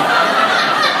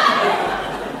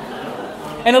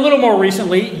 and a little more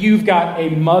recently, You've Got a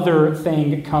Mother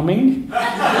Thing Coming.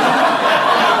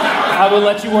 I will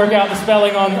let you work out the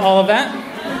spelling on all of that.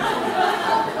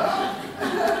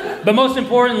 But most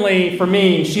importantly for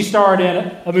me, she starred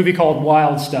in a movie called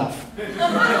Wild Stuff.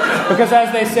 Because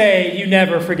as they say, you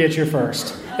never forget your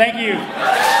first. Thank you.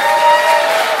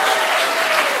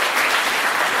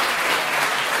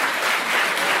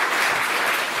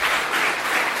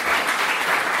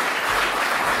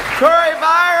 Corey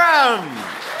Byram!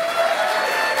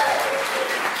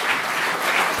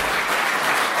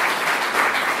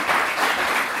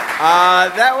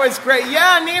 That was great.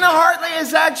 Yeah, Nina Hartley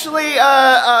is actually,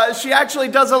 she actually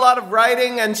does a lot of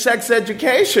writing and sex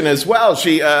education as well.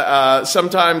 She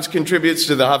sometimes contributes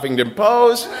to the Huffington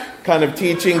Post, kind of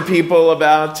teaching people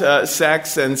about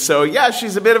sex. And so, yeah,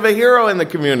 she's a bit of a hero in the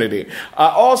community.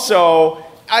 Also,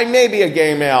 I may be a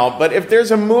gay male, but if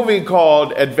there's a movie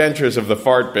called Adventures of the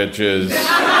Fart Bitches...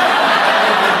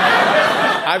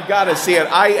 I've got to see it.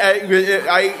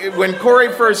 When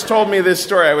Corey first told me this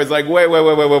story, I was like, wait.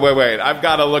 I've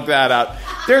got to look that up.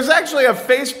 There's actually a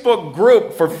Facebook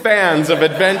group for fans of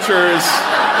Adventures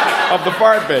of the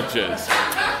Fart Bitches.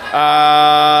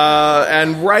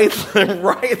 And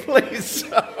rightly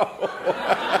so.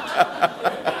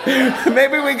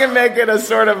 Maybe we can make it a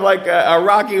sort of like a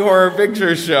Rocky Horror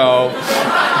Picture Show.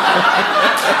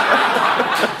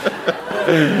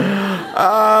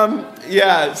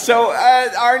 Yeah, so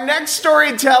our next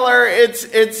storyteller,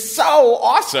 it's so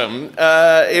awesome.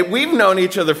 We've known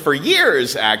each other for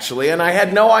years, actually, and I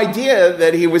had no idea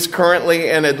that he was currently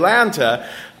in Atlanta.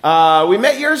 We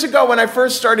met years ago when I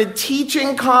first started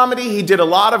teaching comedy. He did a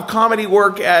lot of comedy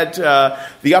work at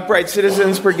the Upright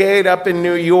Citizens Brigade up in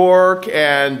New York,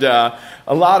 and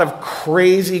a lot of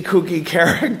crazy, kooky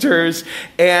characters.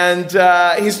 And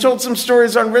he's told some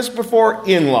stories on Risk before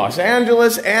in Los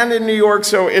Angeles and in New York,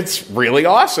 so it's really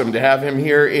awesome to have him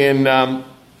here in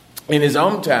his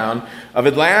hometown of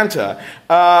Atlanta.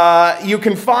 You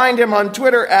can find him on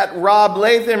Twitter at Rob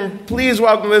Latham. Please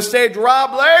welcome to the stage,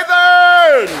 Rob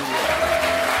Latham!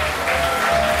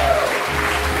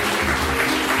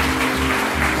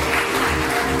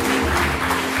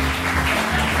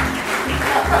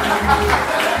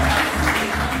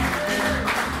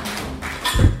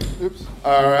 Oops.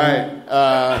 All right.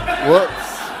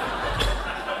 Whoops.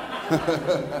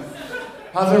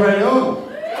 How's everybody doing?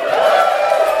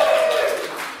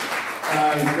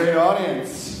 Great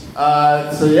audience.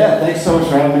 Thanks so much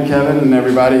for having me, Kevin, and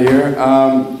everybody here.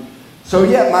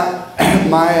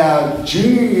 My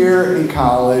junior year in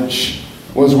college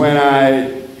was when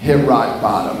I hit rock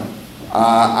bottom.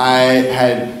 I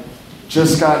had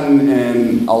just gotten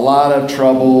in a lot of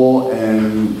trouble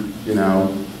and,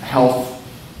 health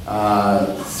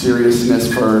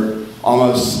seriousness for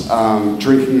almost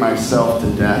drinking myself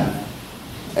to death.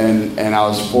 And I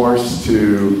was forced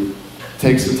to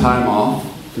take some time off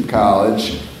from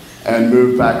college and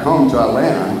move back home to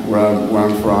Atlanta, where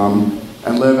I'm from,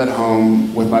 and live at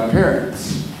home with my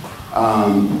parents.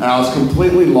 And I was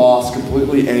completely lost,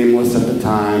 completely aimless at the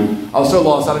time. I was so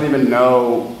lost I didn't even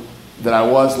know that I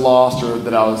was lost or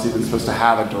that I was even supposed to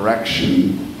have a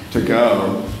direction to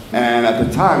go. And at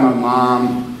the time, my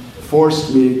mom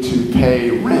forced me to pay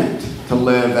rent to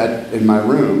live in my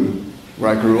room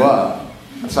where I grew up.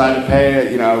 So I had to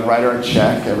pay, write her a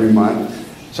check every month.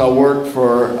 So I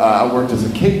worked as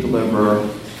a cake deliverer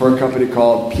for a company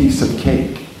called Piece of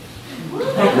Cake.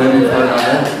 Maybe you've heard of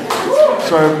it.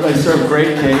 So they serve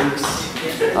great cakes,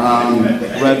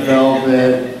 red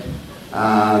velvet,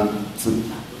 some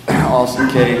awesome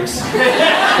cakes.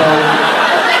 So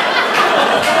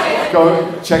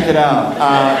go check it out.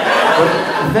 But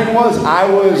the thing was, I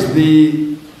was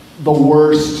the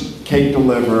worst cake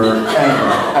deliverer ever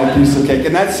at Piece of Cake.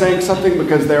 And that's saying something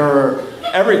because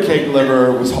every cake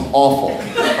deliverer was awful.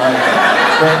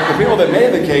 The people that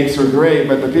made the cakes were great,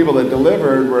 but the people that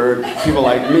delivered were people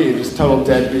like me, just total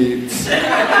deadbeats.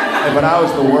 But I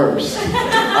was the worst.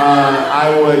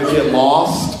 I would get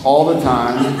lost all the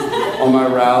time on my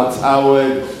routes. I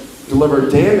would deliver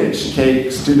damaged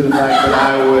cakes due to the fact that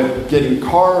I would get in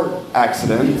car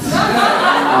accidents. So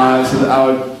that I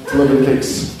would deliver the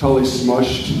cakes totally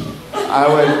smushed. I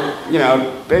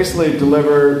would, basically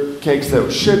deliver cakes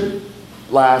that should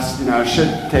last,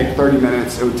 should take 30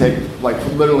 minutes. It would take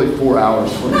literally 4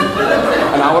 hours for me.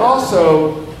 And I would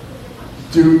also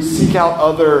seek out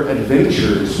other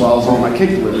adventures while I was on my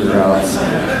cake delivery routes.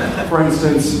 For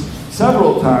instance,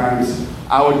 several times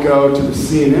I would go to the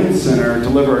CNN Center,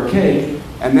 deliver a cake,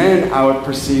 and then I would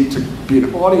proceed to be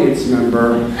an audience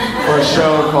member for a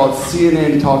show called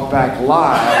CNN Talk Back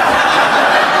Live,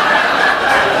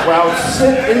 where I would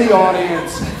sit in the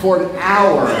audience for an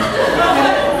hour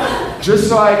just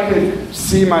so I could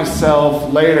see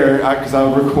myself later, because I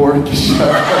would record the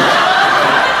show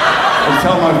and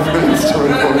tell my friends to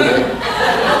record it.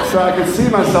 So I could see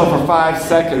myself for 5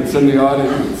 seconds in the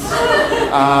audience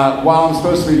while I'm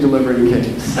supposed to be delivering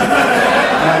cakes. And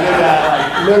I did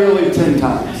that literally 10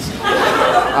 times.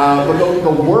 But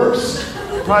the worst,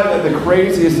 probably the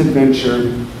craziest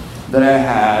adventure that I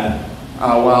had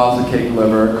while I was a cake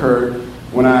deliverer occurred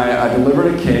when I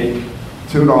delivered a cake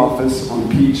to an office on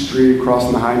Peachtree across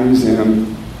from the High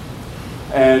Museum.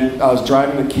 And I was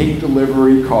driving the cake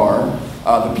delivery car,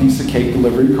 the Piece of Cake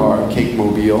delivery car, Cake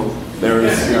Mobile. There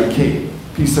was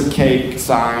Piece of Cake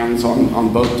signs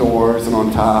on both doors and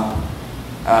on top.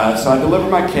 So I delivered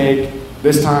my cake.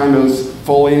 This time it was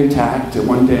fully intact, it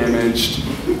wasn't damaged.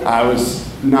 I was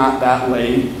not that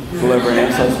late delivering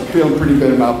it, so I was feeling pretty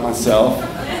good about myself.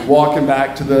 Walking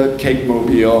back to the Cake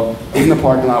Mobile in the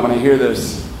parking lot when I hear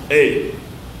this, hey,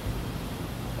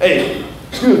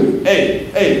 excuse me,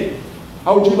 hey,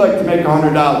 how would you like to make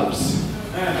 $100?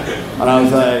 And I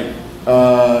was like,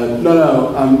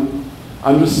 no,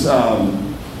 I'm just,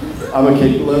 I'm a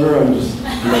cake deliverer, I'm just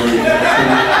delivering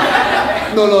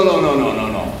cakes.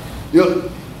 No.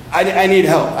 I need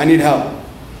help.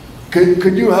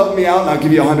 Could you help me out and I'll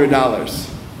give you $100?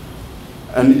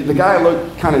 And the guy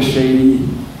looked kind of shady.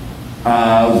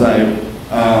 I was like,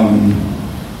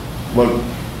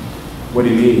 what do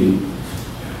you mean?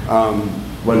 I'm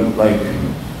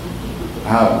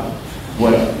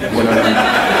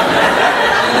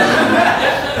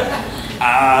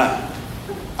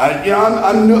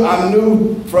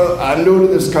new to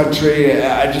this country.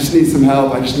 I just need some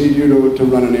help. I just need you to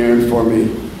run an errand for me.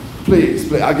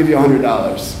 Please, I'll give you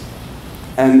 $100.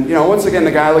 And once again,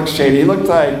 the guy looked shady. He looked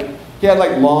like he had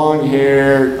long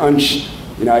hair.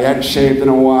 He hadn't shaved in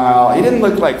a while. He didn't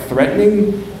look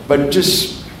threatening, but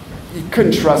just you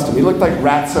couldn't trust him. He looked like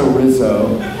Ratso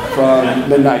Rizzo from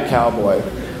Midnight Cowboy.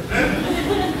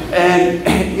 And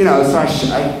so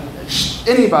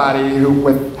anybody who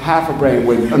with half a brain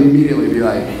would immediately be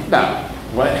like, no,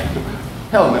 what?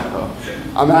 Hell no,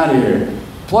 I'm out of here.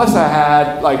 Plus I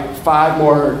had 5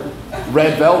 more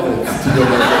red velvets to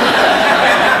deliver.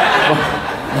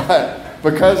 But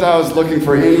because I was looking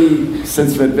for any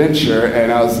sense of adventure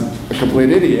and I was a complete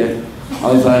idiot,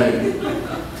 I was like,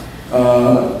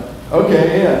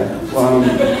 okay, yeah.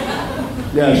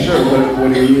 Yeah, sure,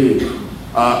 what do you need?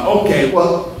 Okay,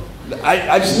 well,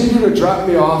 I just need you to drop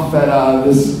me off at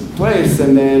this place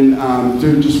and then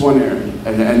do just one errand,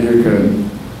 and you're good.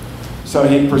 So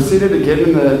he proceeded to get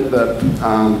in the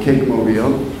cake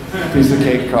mobile, piece of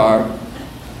cake car,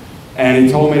 and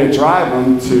he told me to drive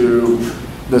him to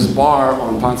this bar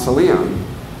on Ponce de Leon.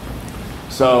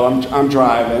 So I'm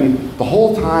driving. The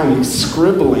whole time he's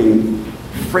scribbling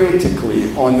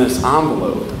frantically on this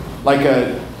envelope, like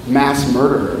a mass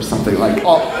murderer or something.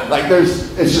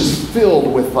 It's just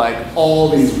filled with like all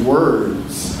these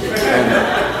words.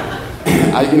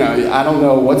 And I don't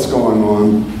know what's going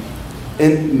on.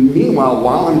 And meanwhile,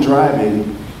 while I'm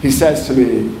driving, he says to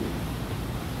me,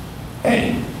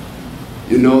 "Hey,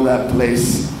 you know that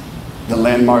place, the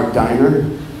Landmark Diner?"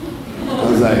 I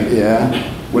was like, "Yeah,"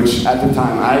 which at the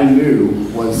time I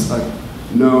knew was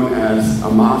known as a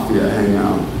mafia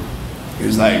hangout. He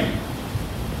was like,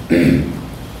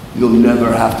 "You'll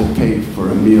never have to pay for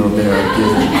a meal there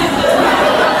again."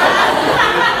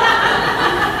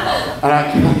 And I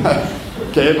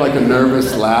gave like a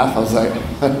nervous laugh. I was like,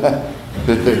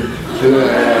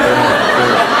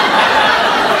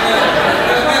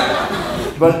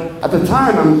 but at the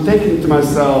time, I'm thinking to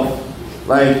myself,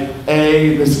 like,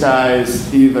 A, this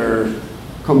guy's either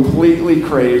completely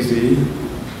crazy,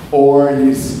 or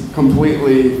he's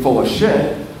completely full of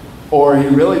shit, or he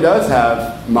really does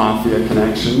have mafia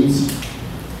connections,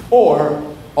 or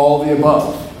all the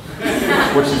above,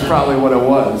 which is probably what it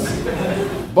was.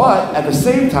 But at the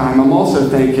same time, I'm also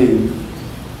thinking,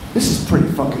 this is pretty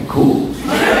fucking cool.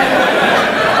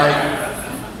 Like,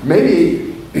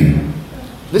 maybe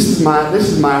this is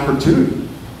my opportunity.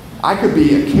 I could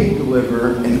be a cake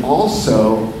deliverer and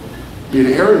also be an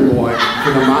errand boy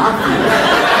for the mafia.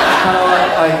 Kind of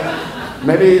like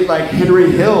maybe like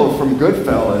Henry Hill from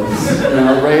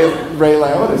Goodfellas, Ray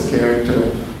Liotta's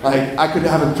character. Like, I could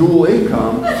have a dual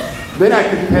income. Then I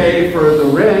could pay for the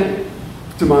rent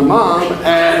to my mom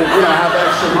and have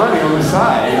extra money on the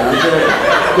side.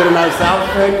 Get a nice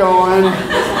outfit going.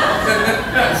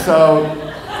 So,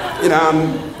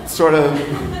 I'm sort of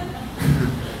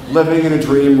living in a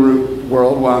dream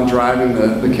world while I'm driving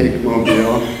the cake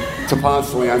mobile to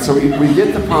Ponce de Leon. So we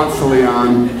get to Ponce de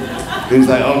Leon, and he's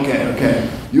like, okay,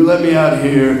 you let me out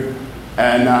here,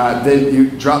 and then you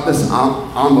drop this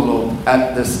envelope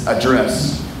at this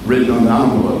address written on the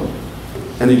envelope.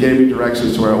 And he gave me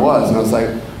directions to where it was, and I was like,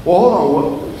 well,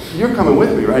 hold on, you're coming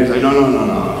with me, right? He's like,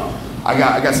 no. I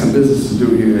got some business to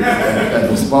do here at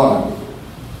this bar.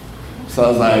 So I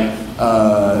was like,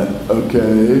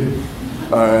 okay,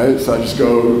 all right. So I just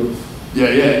go,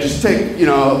 just take,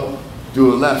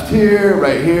 do a left here,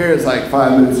 right here. It's like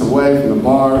 5 minutes away from the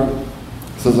bar.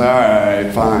 So I was like, all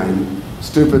right, fine.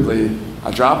 Stupidly,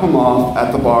 I drop him off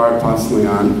at the bar at Ponce de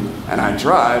Leon, and I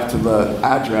drive to the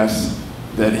address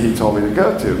that he told me to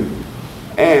go to.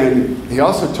 And he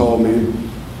also told me,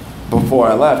 before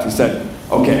I left, he said,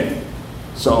 okay,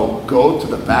 so go to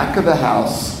the back of the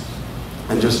house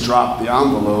and just drop the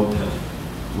envelope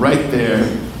right there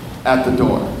at the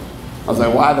door. I was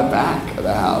like, why the back of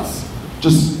the house?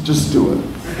 Just do it.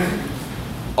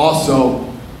 Also,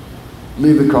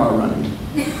 leave the car running.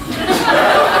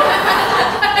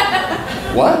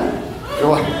 What?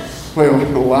 Wait,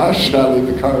 why should I leave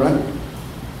the car running?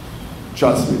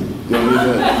 Trust me, you'll need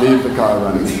to leave the car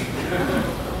running.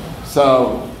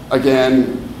 So,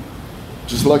 again,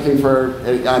 just looking for,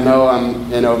 I know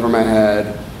I'm in over my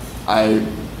head. I,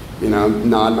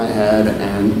 nod my head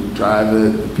and drive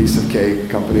the piece of cake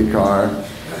company car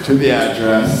to the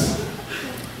address.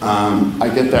 I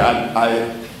get there,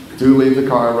 I do leave the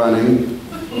car running.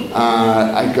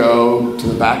 I go to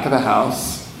the back of the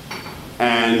house,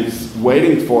 and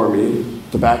waiting for me,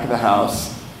 the back of the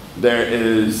house, there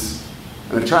is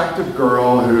an attractive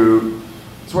girl who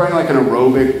is wearing like an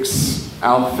aerobics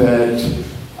outfit.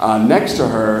 Next to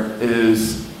her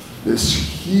is this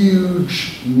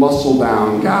huge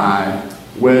muscle-bound guy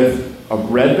with a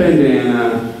red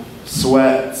bandana,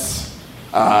 sweats,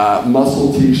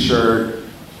 muscle t-shirt,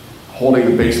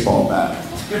 holding a baseball bat.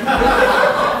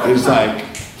 And it's like,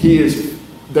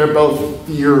 they're both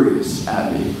furious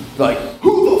at me. Like,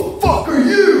 who the fuck are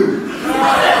you?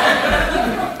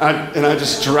 And I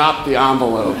just dropped the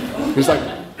envelope. He's like,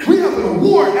 we have a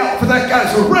warrant out for that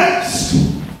guy's arrest.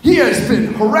 He has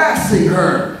been harassing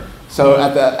her. So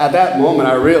at that moment,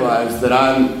 I realized that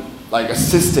I'm like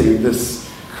assisting this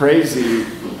crazy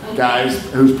guy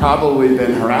who's probably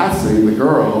been harassing the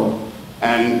girl,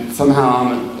 and somehow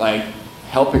I'm like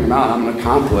helping him out. I'm an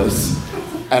accomplice,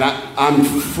 and I'm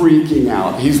freaking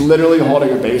out. He's literally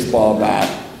holding a baseball bat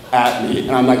at me,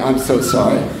 and I'm like, I'm so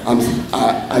sorry. I'm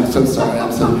so sorry.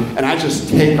 And I just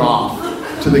take off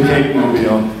to the cake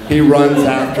mobile. He runs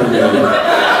after me.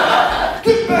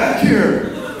 Get back here!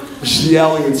 She's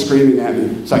yelling and screaming at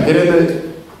me. So I get in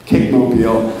the cake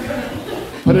mobile,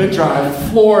 put it in drive,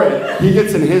 floor it. He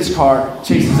gets in his car,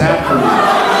 chases after me.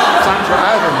 So I'm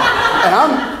driving.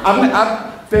 And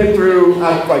I've been through,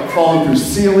 I've like fallen through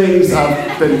ceilings,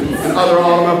 I've been in other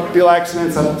automobile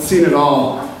accidents, I've seen it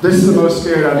all. This is the most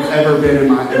scared I've ever been in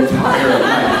my entire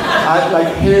life. I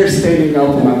like hair standing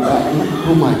up in my back. I'm like,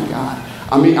 oh my God.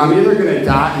 I'm either gonna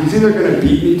die, he's either gonna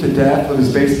beat me to death with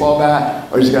his baseball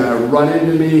bat, or he's gonna run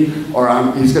into me, or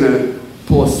he's gonna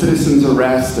pull a citizen's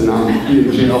arrest and I'm in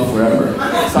jail forever.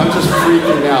 So I'm just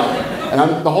freaking out.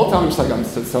 And the whole time I'm just like, I'm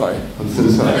so sorry. I'm so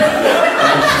sorry.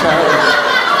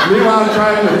 Meanwhile, I'm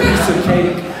driving a piece of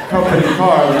cake company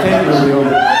car, the cake mobile,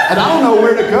 and I don't know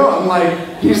where to go. I'm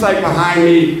like, he's like behind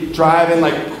me, driving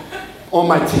like on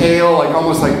my tail, like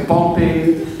almost like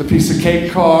bumping the piece of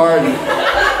cake car. And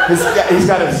he's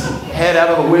got his head out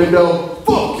of the window.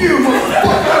 Fuck you,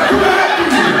 motherfucker! Come after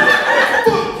me!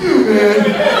 Fuck you, man!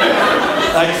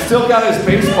 Like, still got his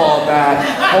baseball bat,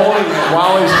 holding it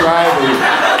while he's driving.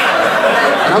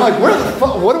 And I'm like, where the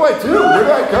fuck? What do I do? Where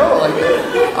do I go? Like,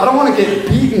 I don't want to get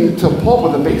beaten to pulp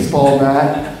with a baseball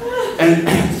bat.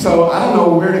 And so I don't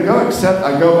know where to go except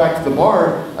I go back to the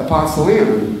bar at Ponce de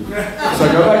Leon. So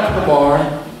I go back to the bar.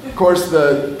 Of course,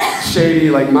 the shady,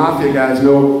 like, mafia guys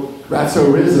know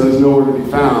Ratso Rizzo is nowhere to be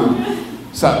found.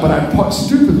 So, but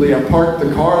stupidly, I parked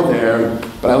the car there,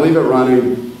 but I leave it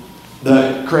running.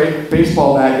 The great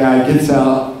baseball bat guy gets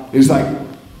out. He's like,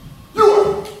 "You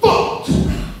are fucked!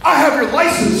 I have your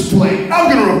license plate. I'm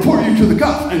gonna report you to the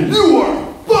cops, and you are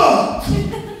fucked!"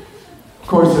 Of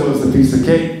course, it was a piece of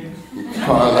cake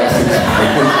car license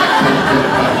plate.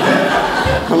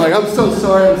 I'm like, I'm so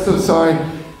sorry.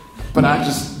 But I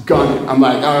just gun it. I'm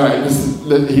like, all right,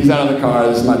 he's out of the car.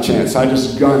 This is my chance. So I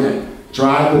just gun it.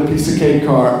 Drive the piece of cake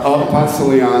car up Ponce de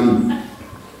Leon,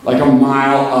 like a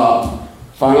mile up.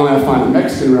 Finally, I find a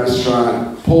Mexican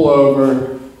restaurant, pull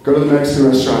over, go to the Mexican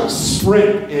restaurant,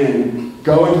 sprint in,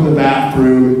 go into the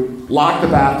bathroom, lock the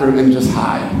bathroom, and just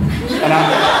hide. And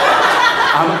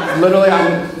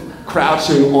I'm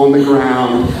crouching on the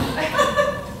ground,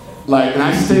 like, and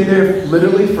I stay there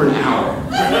literally for an hour.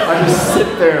 I just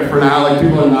sit there for an hour, like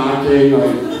people are knocking,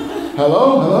 like,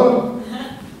 hello?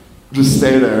 Just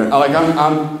stay there.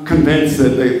 I'm convinced that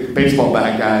the baseball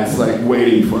bat guy is like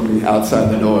waiting for me outside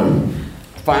the door.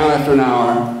 Finally, after an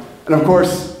hour, and of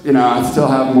course, you know, I still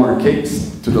have more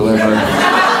cakes to deliver.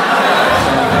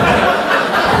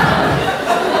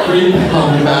 Creep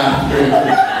on the bathroom,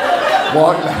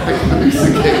 walk back to the piece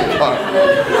of cake car,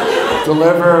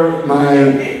 deliver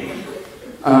my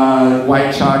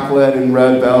white chocolate and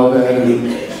red velvet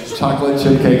and chocolate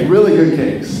chip cake. Really good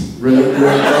cakes. Really good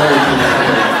cakes.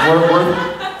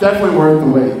 Definitely worth the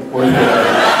wait.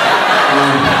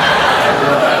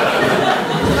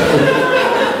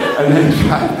 And then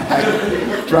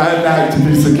drive back to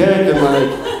piece of cake and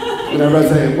like, you know, everybody's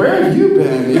saying, where have you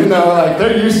been? Even though like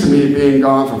they're used to me being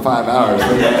gone for 5 hours.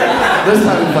 But this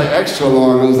time it's like extra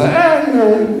long. I was like, you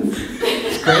know,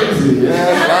 it's crazy.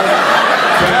 Yeah,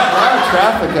 a lot of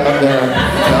traffic out there.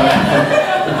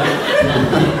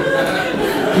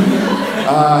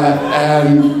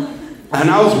 And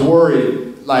I was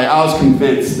worried, like I was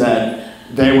convinced that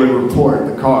they would report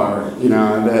the car, you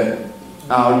know, that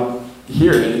I would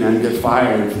hear it and get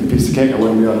fired from the piece of cake. I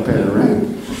wouldn't be able to pay the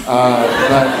rent.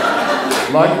 But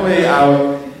luckily,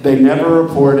 they never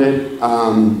reported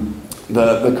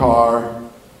the car.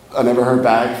 I never heard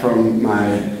back from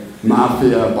my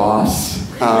mafia boss.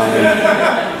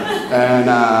 And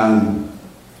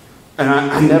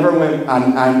I never went,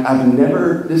 I've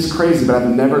never, this is crazy, but I've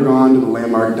never gone to the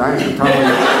Landmark Diner. Probably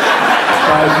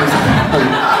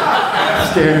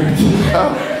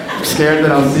scared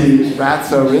that I'll see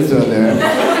Ratso Rizzo there.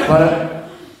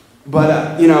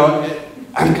 But you know,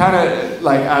 I'm kind of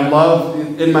like, I love,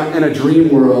 in a dream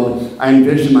world, I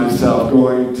envision myself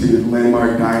going to the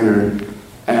Landmark Diner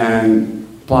and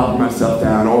plopping myself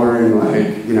down, ordering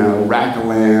like, you know, rack of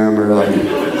lamb or like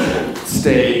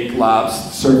steak,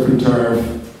 lobster, surf and turf,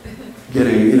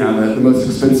 getting, you know, the most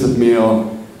expensive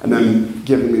meal, and then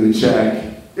giving me the check,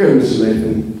 here, Mr.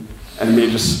 Nathan, and me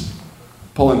just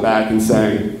pulling back and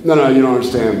saying, no, you don't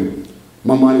understand.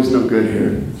 My money's no good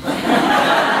here.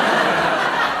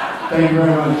 Thank you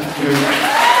very much.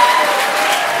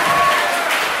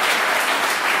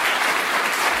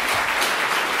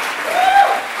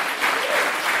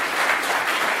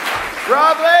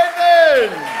 Rob Lathan!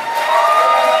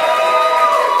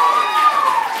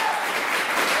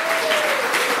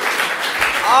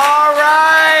 All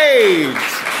right.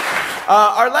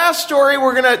 Our last story,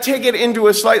 we're going to take it into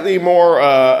a slightly more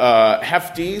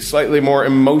hefty, slightly more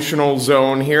emotional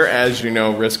zone here, as you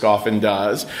know Risk often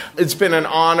does. It's been an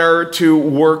honor to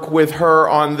work with her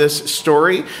on this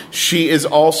story. She is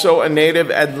also a native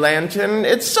Atlantan.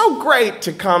 It's so great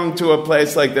to come to a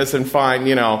place like this and find,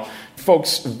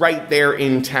 folks right there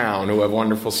in town who have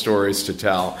wonderful stories to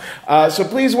tell. So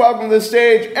please welcome to the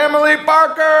stage, Emily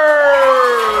Parker!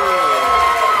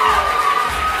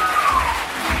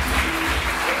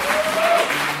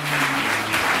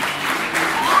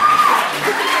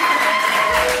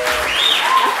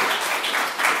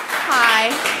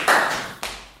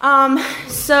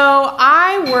 So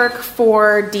I work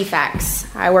for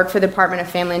DFACS. I work for the Department of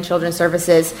Family and Children's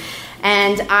Services,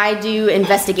 and I do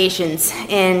investigations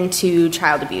into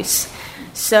child abuse.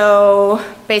 So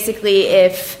basically,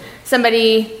 if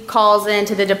somebody calls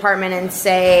into the department and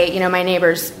say, my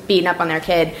neighbor's beating up on their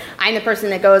kid, I'm the person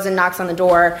that goes and knocks on the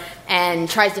door and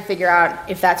tries to figure out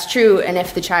if that's true and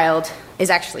if the child is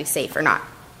actually safe or not.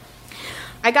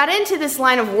 I got into this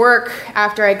line of work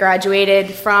after I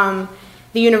graduated from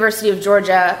the University of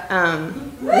Georgia,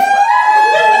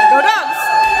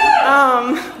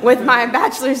 with my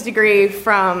bachelor's degree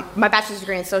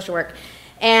in social work.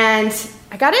 And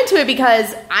I got into it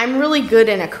because I'm really good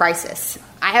in a crisis.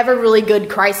 I have a really good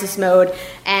crisis mode,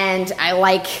 and I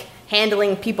like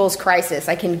handling people's crisis.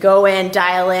 I can go in,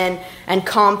 dial in, and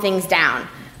calm things down.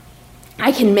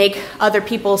 I can make other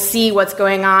people see what's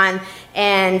going on,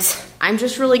 and I'm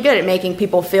just really good at making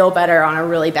people feel better on a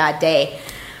really bad day.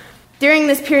 During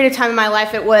this period of time in my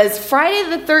life, it was Friday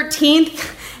the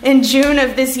 13th in June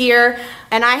of this year,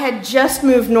 and I had just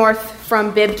moved north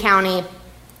from Bibb County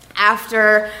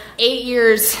after 8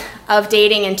 years of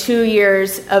dating and 2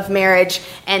 years of marriage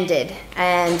ended.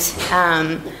 And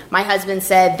my husband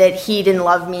said that he didn't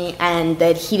love me and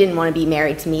that he didn't want to be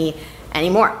married to me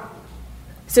anymore.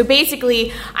 So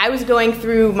basically, I was going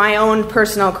through my own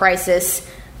personal crisis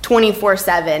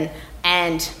 24/7,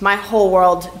 and my whole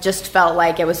world just felt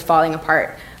like it was falling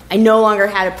apart. I no longer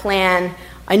had a plan.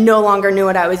 I no longer knew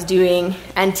what I was doing,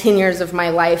 and 10 years of my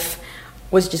life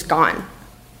was just gone.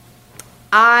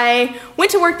 I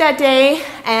went to work that day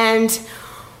and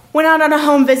went out on a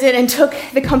home visit and took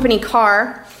the company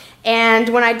car. And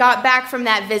when I got back from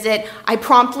that visit, I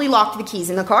promptly locked the keys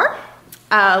in the car,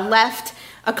 left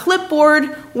a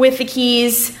clipboard with the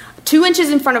keys 2 inches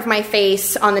in front of my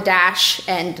face on the dash,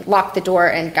 and locked the door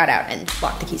and got out and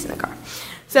locked the keys in the car.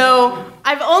 So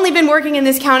I've only been working in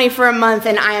this county for a month,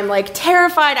 and I am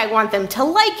terrified. I want them to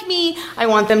like me. I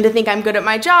want them to think I'm good at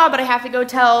my job, but I have to go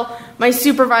tell my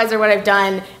supervisor what I've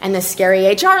done, and the scary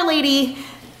HR lady,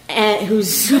 who's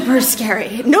super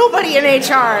scary. Nobody in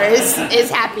HR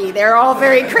is happy. They're all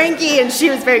very cranky, and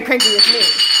she was very cranky with me.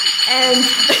 And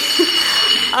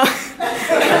it's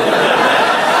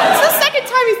the second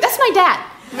time that's my dad.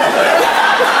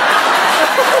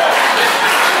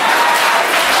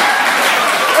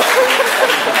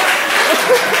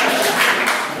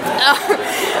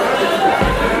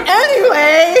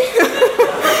 Anyway,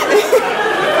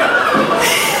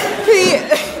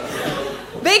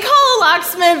 they call a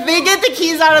locksmith, they get the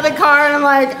keys out of the car, and I'm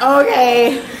like,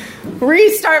 okay,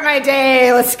 restart my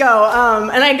day, let's go.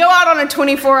 And I go out on a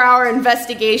 24-hour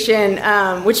investigation,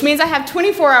 which means I have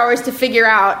 24 hours to figure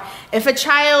out if a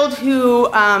child who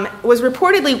was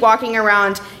reportedly walking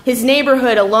around his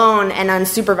neighborhood alone and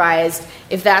unsupervised,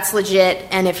 if that's legit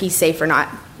and if he's safe or not.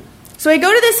 So I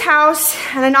go to this house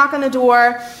and I knock on the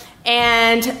door,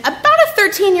 and about a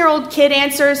 13-year-old kid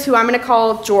answers, who I'm going to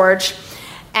call George.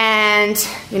 And,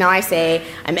 I say,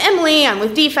 I'm Emily, I'm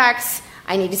with DFACS.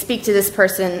 I need to speak to this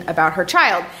person about her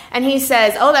child. And he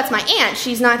says, oh, that's my aunt.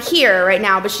 She's not here right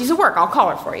now, but she's at work. I'll call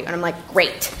her for you. And I'm like,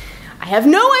 great. I have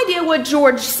no idea what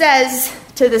George says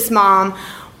to this mom,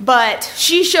 but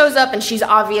she shows up and she's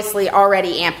obviously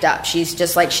already amped up. She's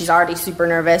just she's already super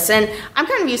nervous. And I'm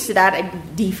kind of used to that at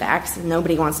DFACS, and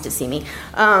nobody wants to see me.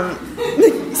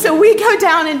 So we go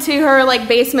down into her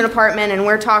basement apartment, and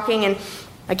we're talking, and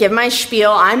I give my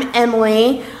spiel. I'm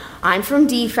Emily. I'm from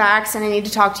DFACS, and I need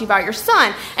to talk to you about your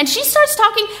son. And she starts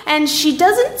talking, and she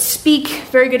doesn't speak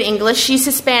very good English. She's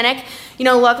Hispanic.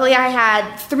 Luckily I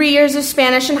had 3 years of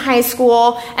Spanish in high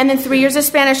school, and then 3 years of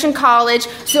Spanish in college,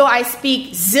 so I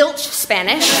speak zilch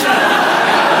Spanish.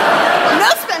 No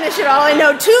Spanish at all. I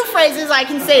know 2 phrases I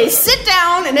can say. Sit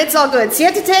down, and it's all good.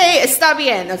 Siéntate, está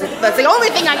bien. That's the only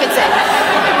thing I can say.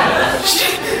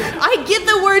 I get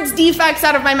the words DFACS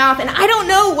out of my mouth, and I don't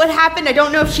know what happened. I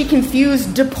don't know if she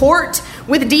confused deport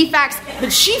with defects,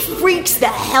 but she freaks the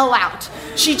hell out.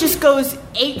 She just goes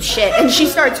ape shit, and she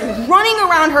starts running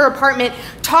around her apartment,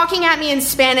 talking at me in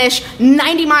Spanish,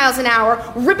 90 miles an hour,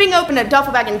 ripping open a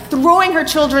duffel bag and throwing her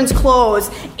children's clothes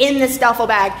in this duffel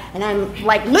bag. And I'm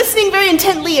like listening very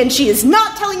intently, and she is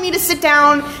not telling me to sit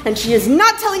down, and she is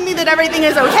not telling me that everything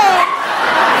is okay.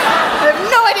 I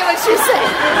have no idea what she's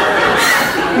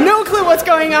saying. No clue what's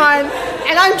going on.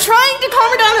 And I'm trying to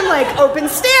calm her down. I'm like, open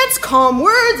stance, calm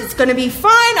words, it's going to be fine.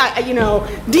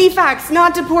 Defects,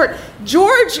 not deport.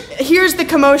 George hears the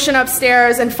commotion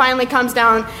upstairs and finally comes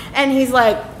down, and he's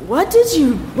like, what did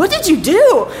you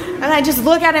do? And I just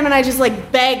look at him and I just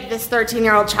like beg this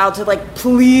 13-year-old child to like,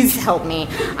 please help me.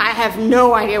 I have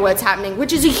no idea what's happening,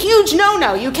 which is a huge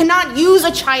no-no. You cannot use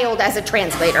a child as a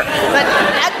translator. But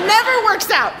that never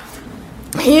works out.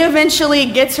 He eventually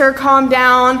gets her calmed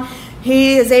down.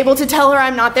 He is able to tell her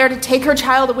I'm not there to take her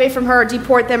child away from her or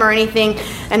deport them or anything,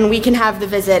 and we can have the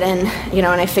visit, and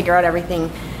I figure out everything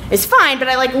is fine. But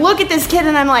I like look at this kid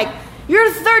and I'm like, you're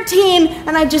 13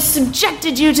 and I just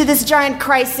subjected you to this giant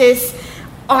crisis.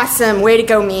 Awesome, way to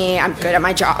go me. I'm good at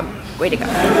my job. Way to go.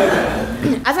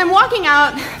 As I'm walking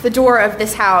out the door of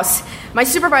this house, my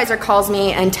supervisor calls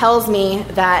me and tells me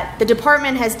that the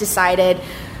department has decided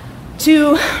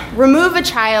to remove a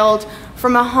child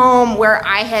from a home where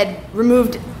I had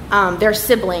removed their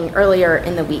sibling earlier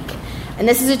in the week. And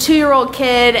this is a 2-year-old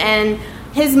kid, and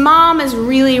his mom is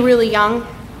really, really young,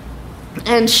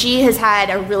 and she has had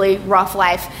a really rough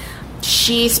life.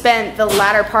 She spent the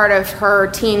latter part of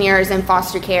her teen years in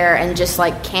foster care and just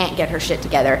like can't get her shit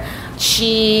together.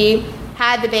 She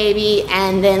had the baby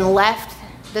and then left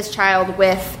this child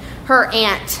with her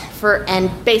aunt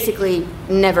and basically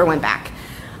never went back.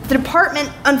 The department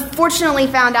unfortunately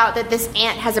found out that this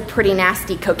aunt has a pretty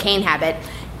nasty cocaine habit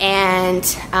and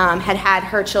had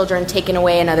her children taken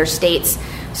away in other states,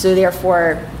 so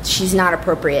therefore she's not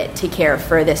appropriate to care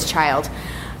for this child.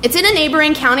 It's in a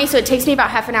neighboring county, so it takes me about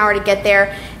half an hour to get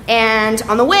there, and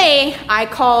on the way, I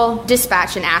call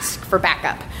dispatch and ask for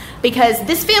backup, because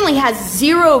this family has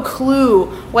zero clue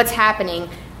what's happening.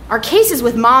 Our case is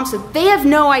with mom, so they have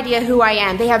no idea who I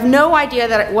am. They have no idea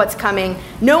that what's coming,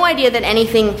 no idea that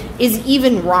anything is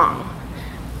even wrong.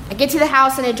 I get to the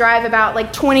house and I drive about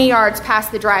like 20 yards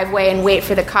past the driveway and wait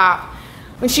for the cop.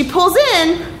 When she pulls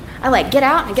in, I like get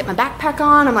out and I get my backpack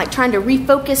on. I'm like trying to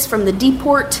refocus from the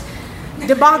deport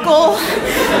debacle.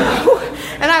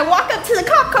 And I walk up to the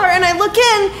cop car and I look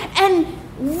in, and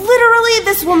literally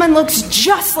this woman looks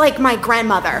just like my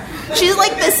grandmother. She's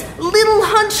like this little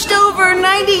hunched over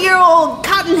 90-year-old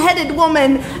cotton-headed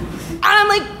woman. And I'm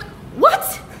like,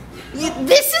 what?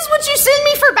 This is what you send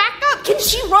me for backup? Can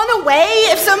she run away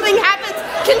if something happens?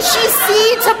 Can she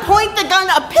see to point the gun?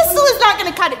 A pistol is not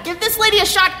going to cut it. Give this lady a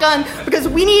shotgun, because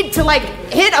we need to like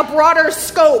hit a broader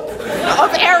scope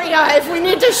of area if we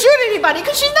need to shoot anybody,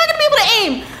 because she's not going to be able to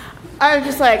aim. I'm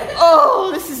just like,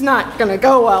 oh, this is not going to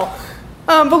go well.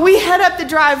 But we head up the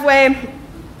driveway,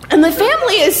 and the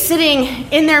family is sitting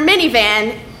in their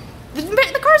minivan.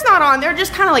 The car's not on. They're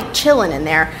just kind of like chilling in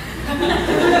there.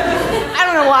 I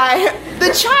don't know why.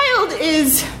 The child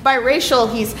is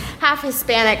biracial. He's half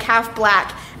Hispanic, half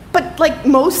black, but like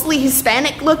mostly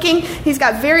Hispanic looking. He's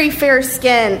got very fair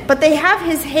skin, but they have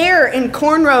his hair in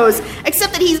cornrows,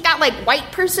 except that he's got like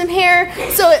white person hair,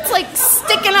 so it's like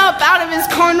sticking up out of his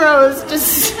cornrows.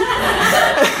 Just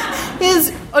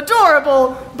is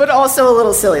adorable, but also a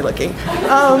little silly looking.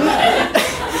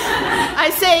 I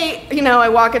say, I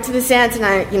walk up to this aunt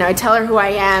and I tell her who I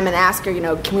am and ask her,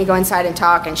 can we go inside and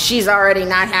talk? And she's already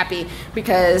not happy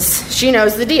because she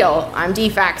knows the deal. I'm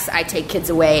DFACS, I take kids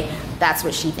away. That's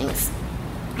what she thinks.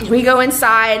 We go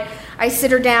inside, I sit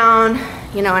her down,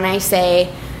 and I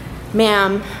say,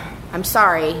 ma'am, I'm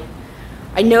sorry.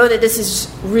 I know that this is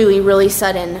really, really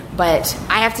sudden, but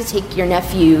I have to take your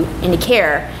nephew into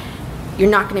care.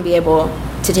 You're not going to be able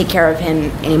to take care of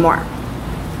him anymore.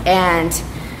 And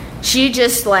she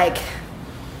just like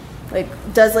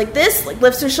does like this, like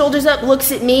lifts her shoulders up,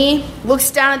 looks at me,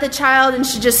 looks down at the child, and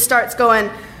she just starts going,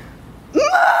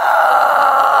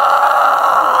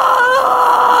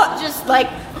 just like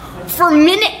for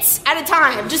minutes at a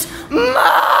time, just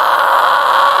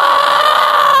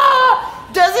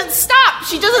doesn't stop.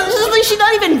 She's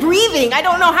not even breathing. I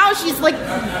don't know how she's like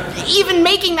even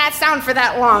making that sound for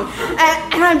that long.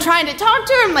 And I'm trying to talk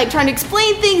to her. I'm like trying to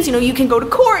explain things. You can go to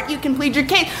court. You can plead your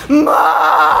case.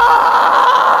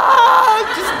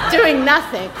 Just doing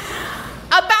nothing.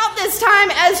 About this time,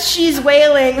 as she's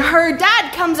wailing, her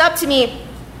dad comes up to me.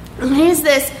 And he's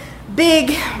this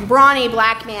big, brawny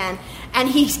black man. And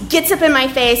he gets up in my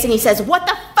face and he says, "What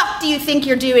the fuck do you think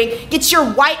you're doing? Get your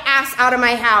white ass out of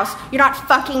my house. You're not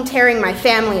fucking tearing my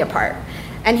family apart.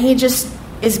 And he just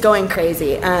is going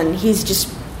crazy, and he's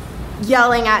just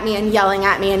yelling at me and yelling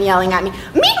at me and yelling at me.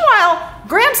 Meanwhile,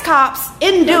 Graham's cops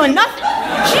isn't doing nothing.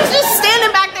 She's just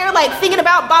standing back there like thinking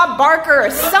about Bob Barker or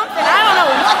something. I don't know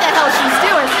what the hell she's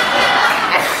doing.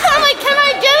 I'm like, can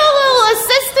I get a little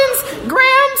assistance?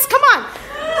 Grams, come on.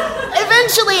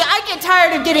 Eventually, I get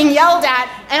tired of getting yelled at,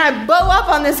 and I bow up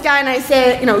on this guy and I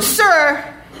say, sir,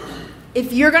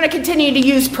 if you're going to continue to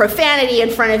use profanity in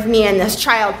front of me and this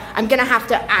child, I'm going to have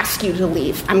to ask you to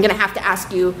leave. I'm going to have to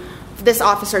ask this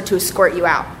officer to escort you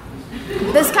out.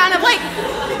 This kind of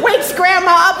wakes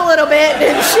Grandma up a little bit,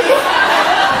 and she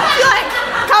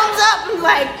comes up and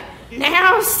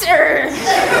now, sir,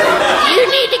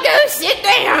 you need to go sit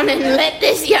down and let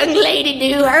this young lady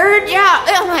do her job.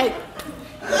 And I'm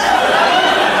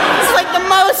it's like the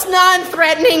most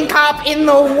non-threatening cop in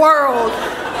the world.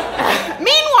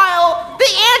 Meanwhile, the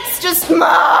aunt's just the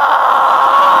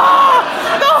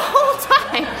whole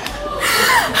time.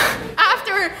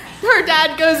 After her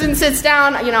dad goes and sits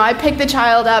down, I pick the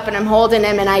child up and I'm holding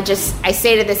him, and I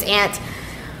say to this aunt,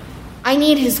 I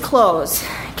need his clothes.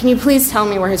 Can you please tell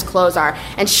me where his clothes are?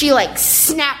 And she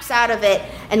snaps out of it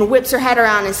and whips her head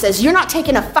around and says, you're not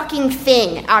taking a fucking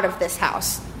thing out of this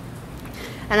house.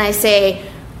 And I say,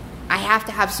 I have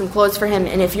to have some clothes for him,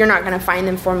 and if you're not going to find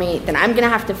them for me, then I'm going to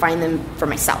have to find them for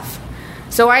myself.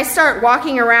 So I start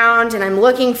walking around, and I'm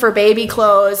looking for baby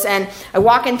clothes, and I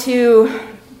walk into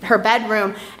her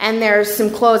bedroom, and there's some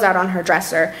clothes out on her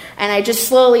dresser. And I just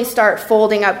slowly start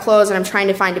folding up clothes, and I'm trying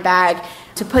to find a bag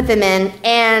to put them in.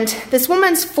 And this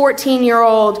woman's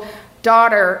 14-year-old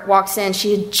daughter walks in.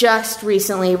 She had just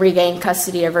recently regained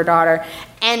custody of her daughter.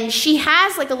 And she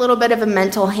has a little bit of a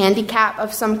mental handicap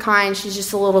of some kind. She's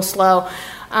just a little slow.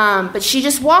 But she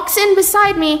just walks in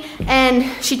beside me, and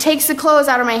she takes the clothes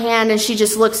out of my hand, and she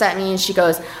just looks at me, and she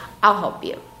goes, I'll help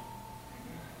you.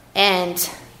 And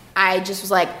I just was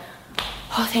like,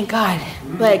 oh, thank God.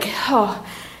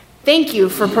 Thank you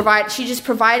for providing. She just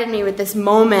provided me with this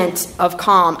moment of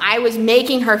calm. I was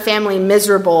making her family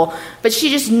miserable, but she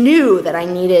just knew that I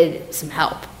needed some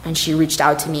help. And she reached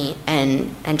out to me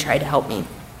and tried to help me.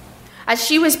 As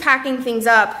she was packing things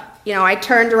up, I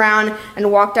turned around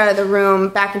and walked out of the room,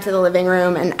 back into the living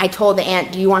room, and I told the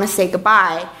aunt, do you want to say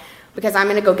goodbye? Because I'm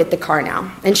going to go get the car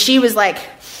now. And she was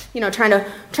trying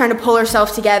to pull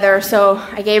herself together. So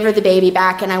I gave her the baby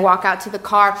back, and I walk out to the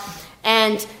car.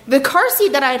 And the car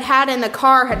seat that I'd had in the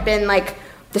car had been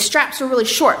the straps were really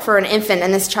short for an infant,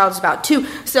 and this child's about 2.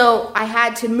 So I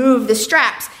had to move the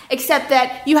straps, except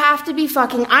that you have to be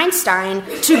fucking Einstein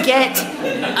to get,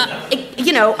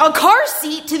 a car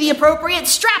seat to the appropriate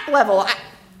strap level.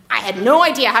 I had no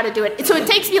idea how to do it. So it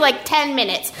takes me 10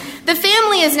 minutes. The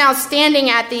family is now standing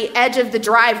at the edge of the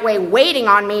driveway waiting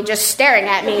on me, just staring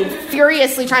at me,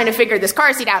 furiously trying to figure this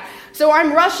car seat out. So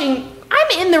I'm rushing.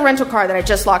 I'm in the rental car that I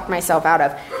just locked myself out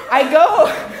of. I go,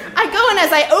 and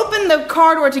as I open the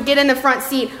car door to get in the front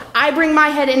seat, I bring my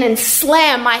head in and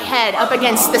slam my head up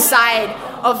against the side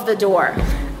of the door.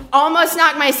 Almost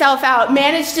knocked myself out,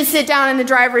 managed to sit down in the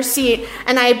driver's seat,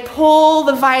 and I pull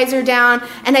the visor down,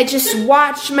 and I just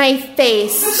watch my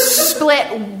face split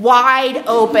wide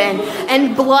open,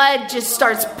 and blood just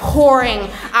starts pouring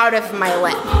out of my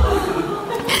lip.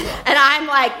 And I'm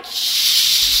like, shit,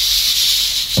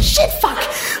 fuck.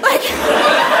 What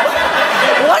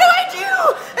do I do?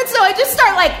 And so I just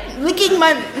start licking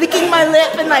my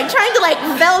lip and trying to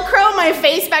Velcro my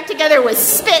face back together with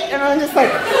spit, and I'm just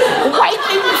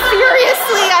wiping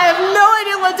furiously. I have no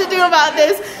idea what to do about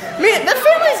this. Man, the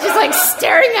family's just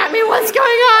staring at me. What's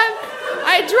going on?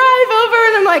 I drive over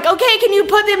and I'm like, okay, can you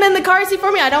put them in the car seat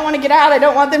for me? I don't want to get out. I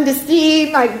don't want them to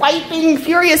see my wiping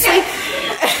furiously.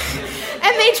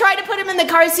 And they try to put him in the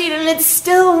car seat, and it's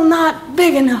still not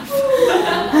big enough.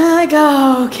 And I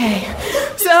go, okay.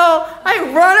 So I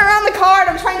run around the car, and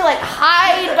I'm trying to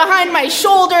hide behind my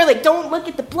shoulder, don't look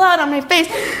at the blood on my face.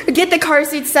 Get the car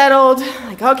seat settled.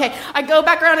 Okay. I go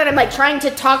back around, and I'm trying to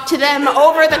talk to them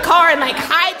over the car and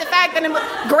hide the fact that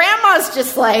Grandma's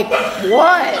just what the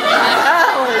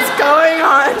hell is going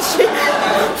on? She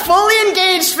fully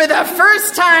engaged for the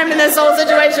first time in this whole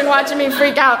situation, watching me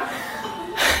freak out.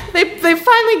 They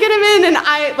finally get him in, and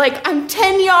I'm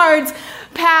 10 yards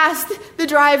past the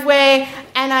driveway,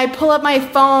 and I pull up my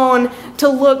phone to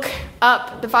look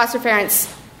up the foster parents'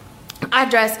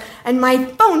 address, and my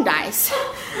phone dies.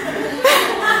 And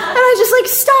I just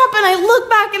stop, and I look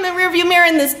back in the rearview mirror,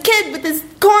 and this kid with his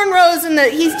cornrows, and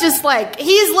he's just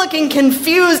he's looking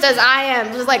confused as I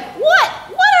am, just what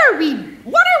are we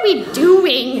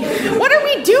doing? What are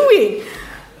we doing?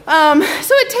 So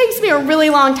it takes me a really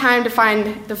long time to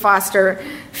find the foster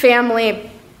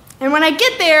family. And when I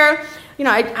get there,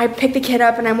 I pick the kid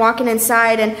up and I'm walking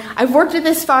inside, and I've worked with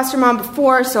this foster mom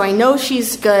before, so I know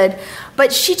she's good.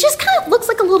 But she just kind of looks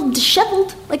like a little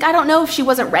disheveled. Like, I don't know if she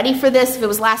wasn't ready for this, if it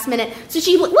was last minute. So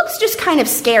she looks just kind of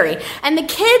scary. And the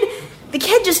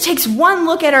kid just takes one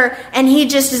look at her, and he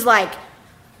just is like,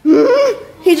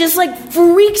 he just like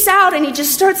freaks out, and he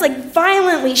just starts like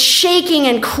violently shaking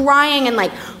and crying and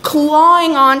like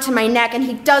clawing onto my neck, and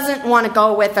he doesn't want to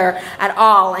go with her at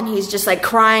all, and he's just like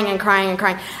crying and crying and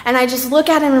crying. And I just look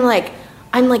at him and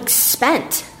I'm like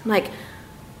spent. I'm like,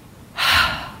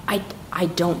 I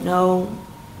don't know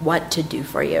what to do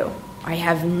for you. I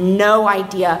have no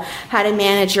idea how to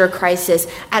manage your crisis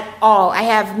at all. I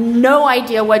have no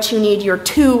idea what you need. You're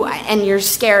two and you're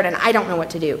scared, and I don't know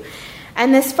what to do.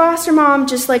 And this foster mom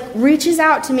just like reaches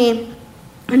out to me,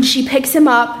 and she picks him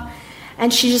up,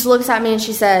 and she just looks at me and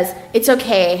she says, "It's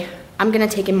okay, I'm gonna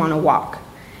take him on a walk."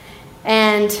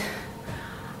 And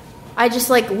I just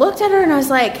like looked at her and I was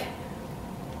like,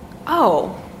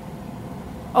 oh,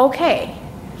 okay,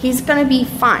 he's gonna be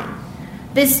fine.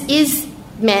 This is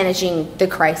managing the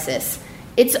crisis.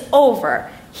 It's over.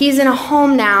 He's in a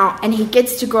home now, and he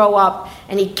gets to grow up,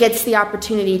 and he gets the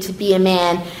opportunity to be a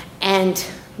man, and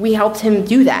we helped him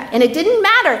do that. And it didn't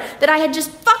matter that I had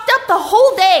just fucked up the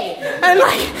whole day and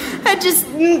had just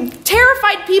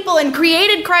terrified people and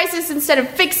created crisis instead of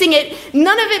fixing it.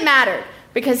 None of it mattered,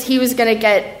 because he was going to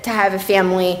get to have a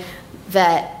family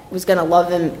that was going to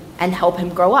love him and help him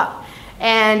grow up.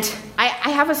 And I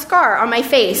have a scar on my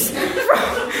face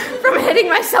from hitting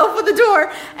myself with the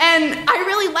door, and I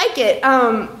really like it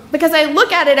because I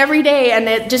look at it every day, and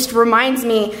it just reminds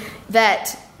me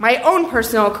that my own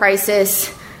personal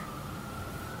crisis,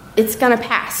 it's going to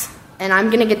pass, and I'm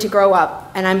going to get to grow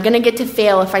up, and I'm going to get to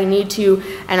fail if I need to,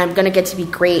 and I'm going to get to be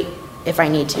great if I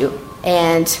need to.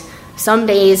 And some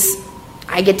days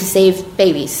I get to save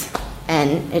babies,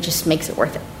 and it just makes it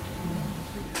worth it.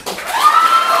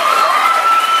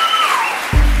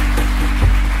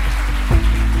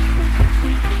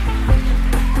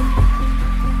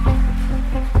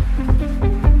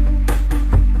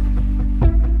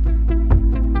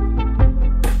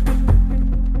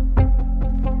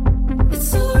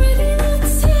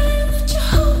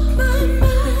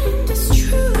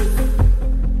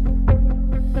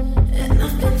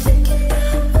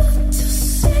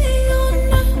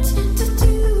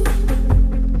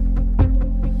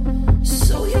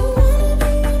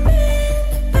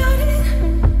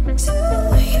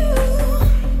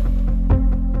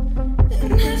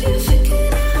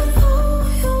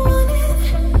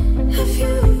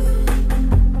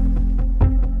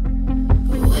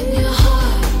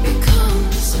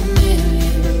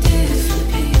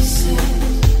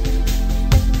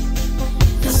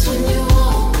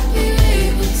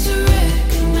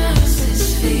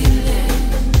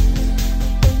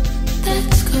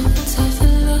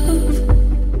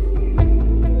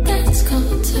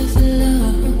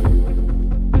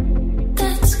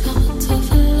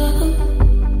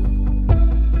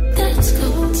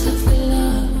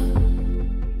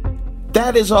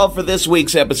 That is all for this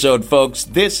week's episode, folks.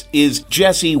 This is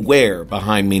Jesse Ware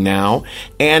behind me now.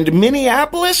 And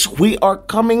Minneapolis, we are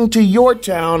coming to your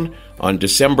town on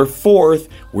December 4th.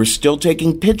 We're still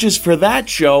taking pitches for that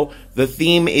show. The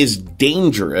theme is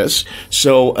dangerous.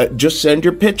 So just send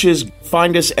your pitches.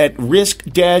 Find us at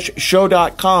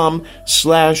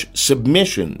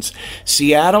risk-show.com/submissions.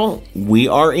 Seattle, we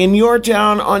are in your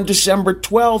town on December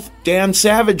 12th. Dan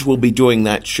Savage will be doing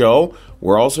that show.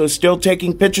 We're also still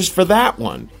taking pitches for that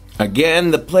one.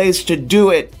 Again, the place to do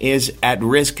it is at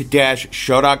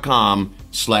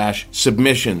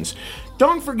risk-show.com/submissions.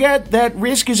 Don't forget that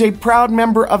Risk is a proud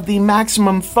member of the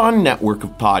Maximum Fun network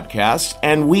of podcasts,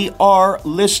 and we are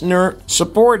listener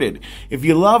supported. If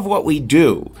you love what we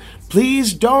do,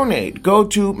 please donate. Go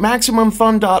to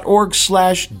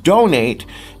MaximumFun.org/donate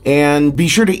and be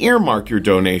sure to earmark your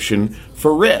donation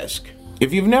for Risk.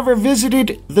 If you've never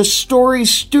visited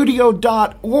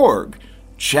thestorystudio.org,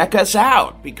 check us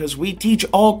out because we teach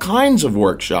all kinds of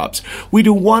workshops. We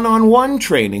do one-on-one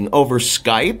training over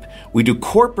Skype. We do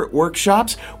corporate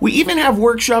workshops. We even have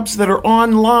workshops that are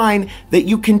online that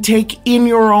you can take in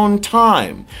your own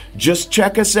time. Just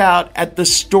check us out at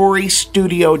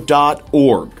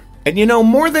thestorystudio.org. And you know,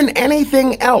 more than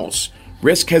anything else,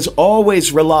 Risk has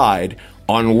always relied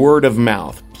on word of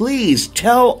mouth. Please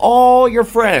tell all your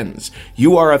friends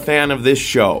you are a fan of this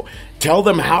show. Tell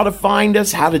them how to find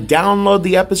us, how to download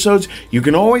the episodes. You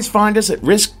can always find us at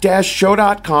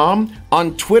risk-show.com.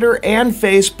 On Twitter and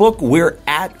Facebook, we're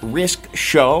at Risk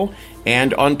Show.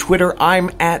 And on Twitter, I'm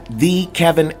at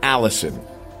 @TheKevinAllison.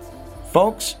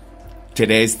 Folks,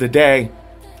 today's the day.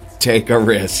 Take a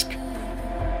risk.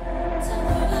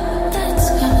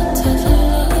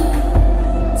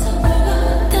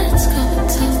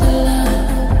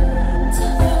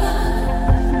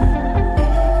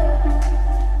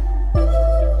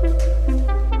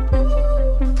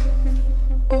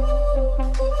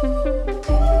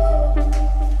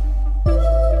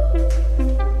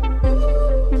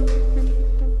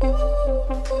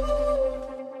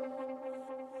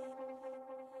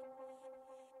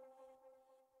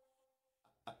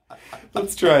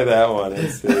 Let's try that one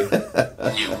and see.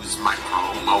 Use my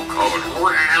promo code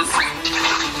RAZ.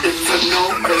 It's a no.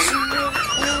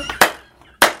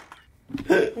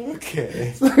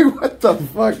 Okay. What the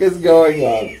fuck is going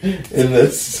on in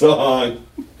this song?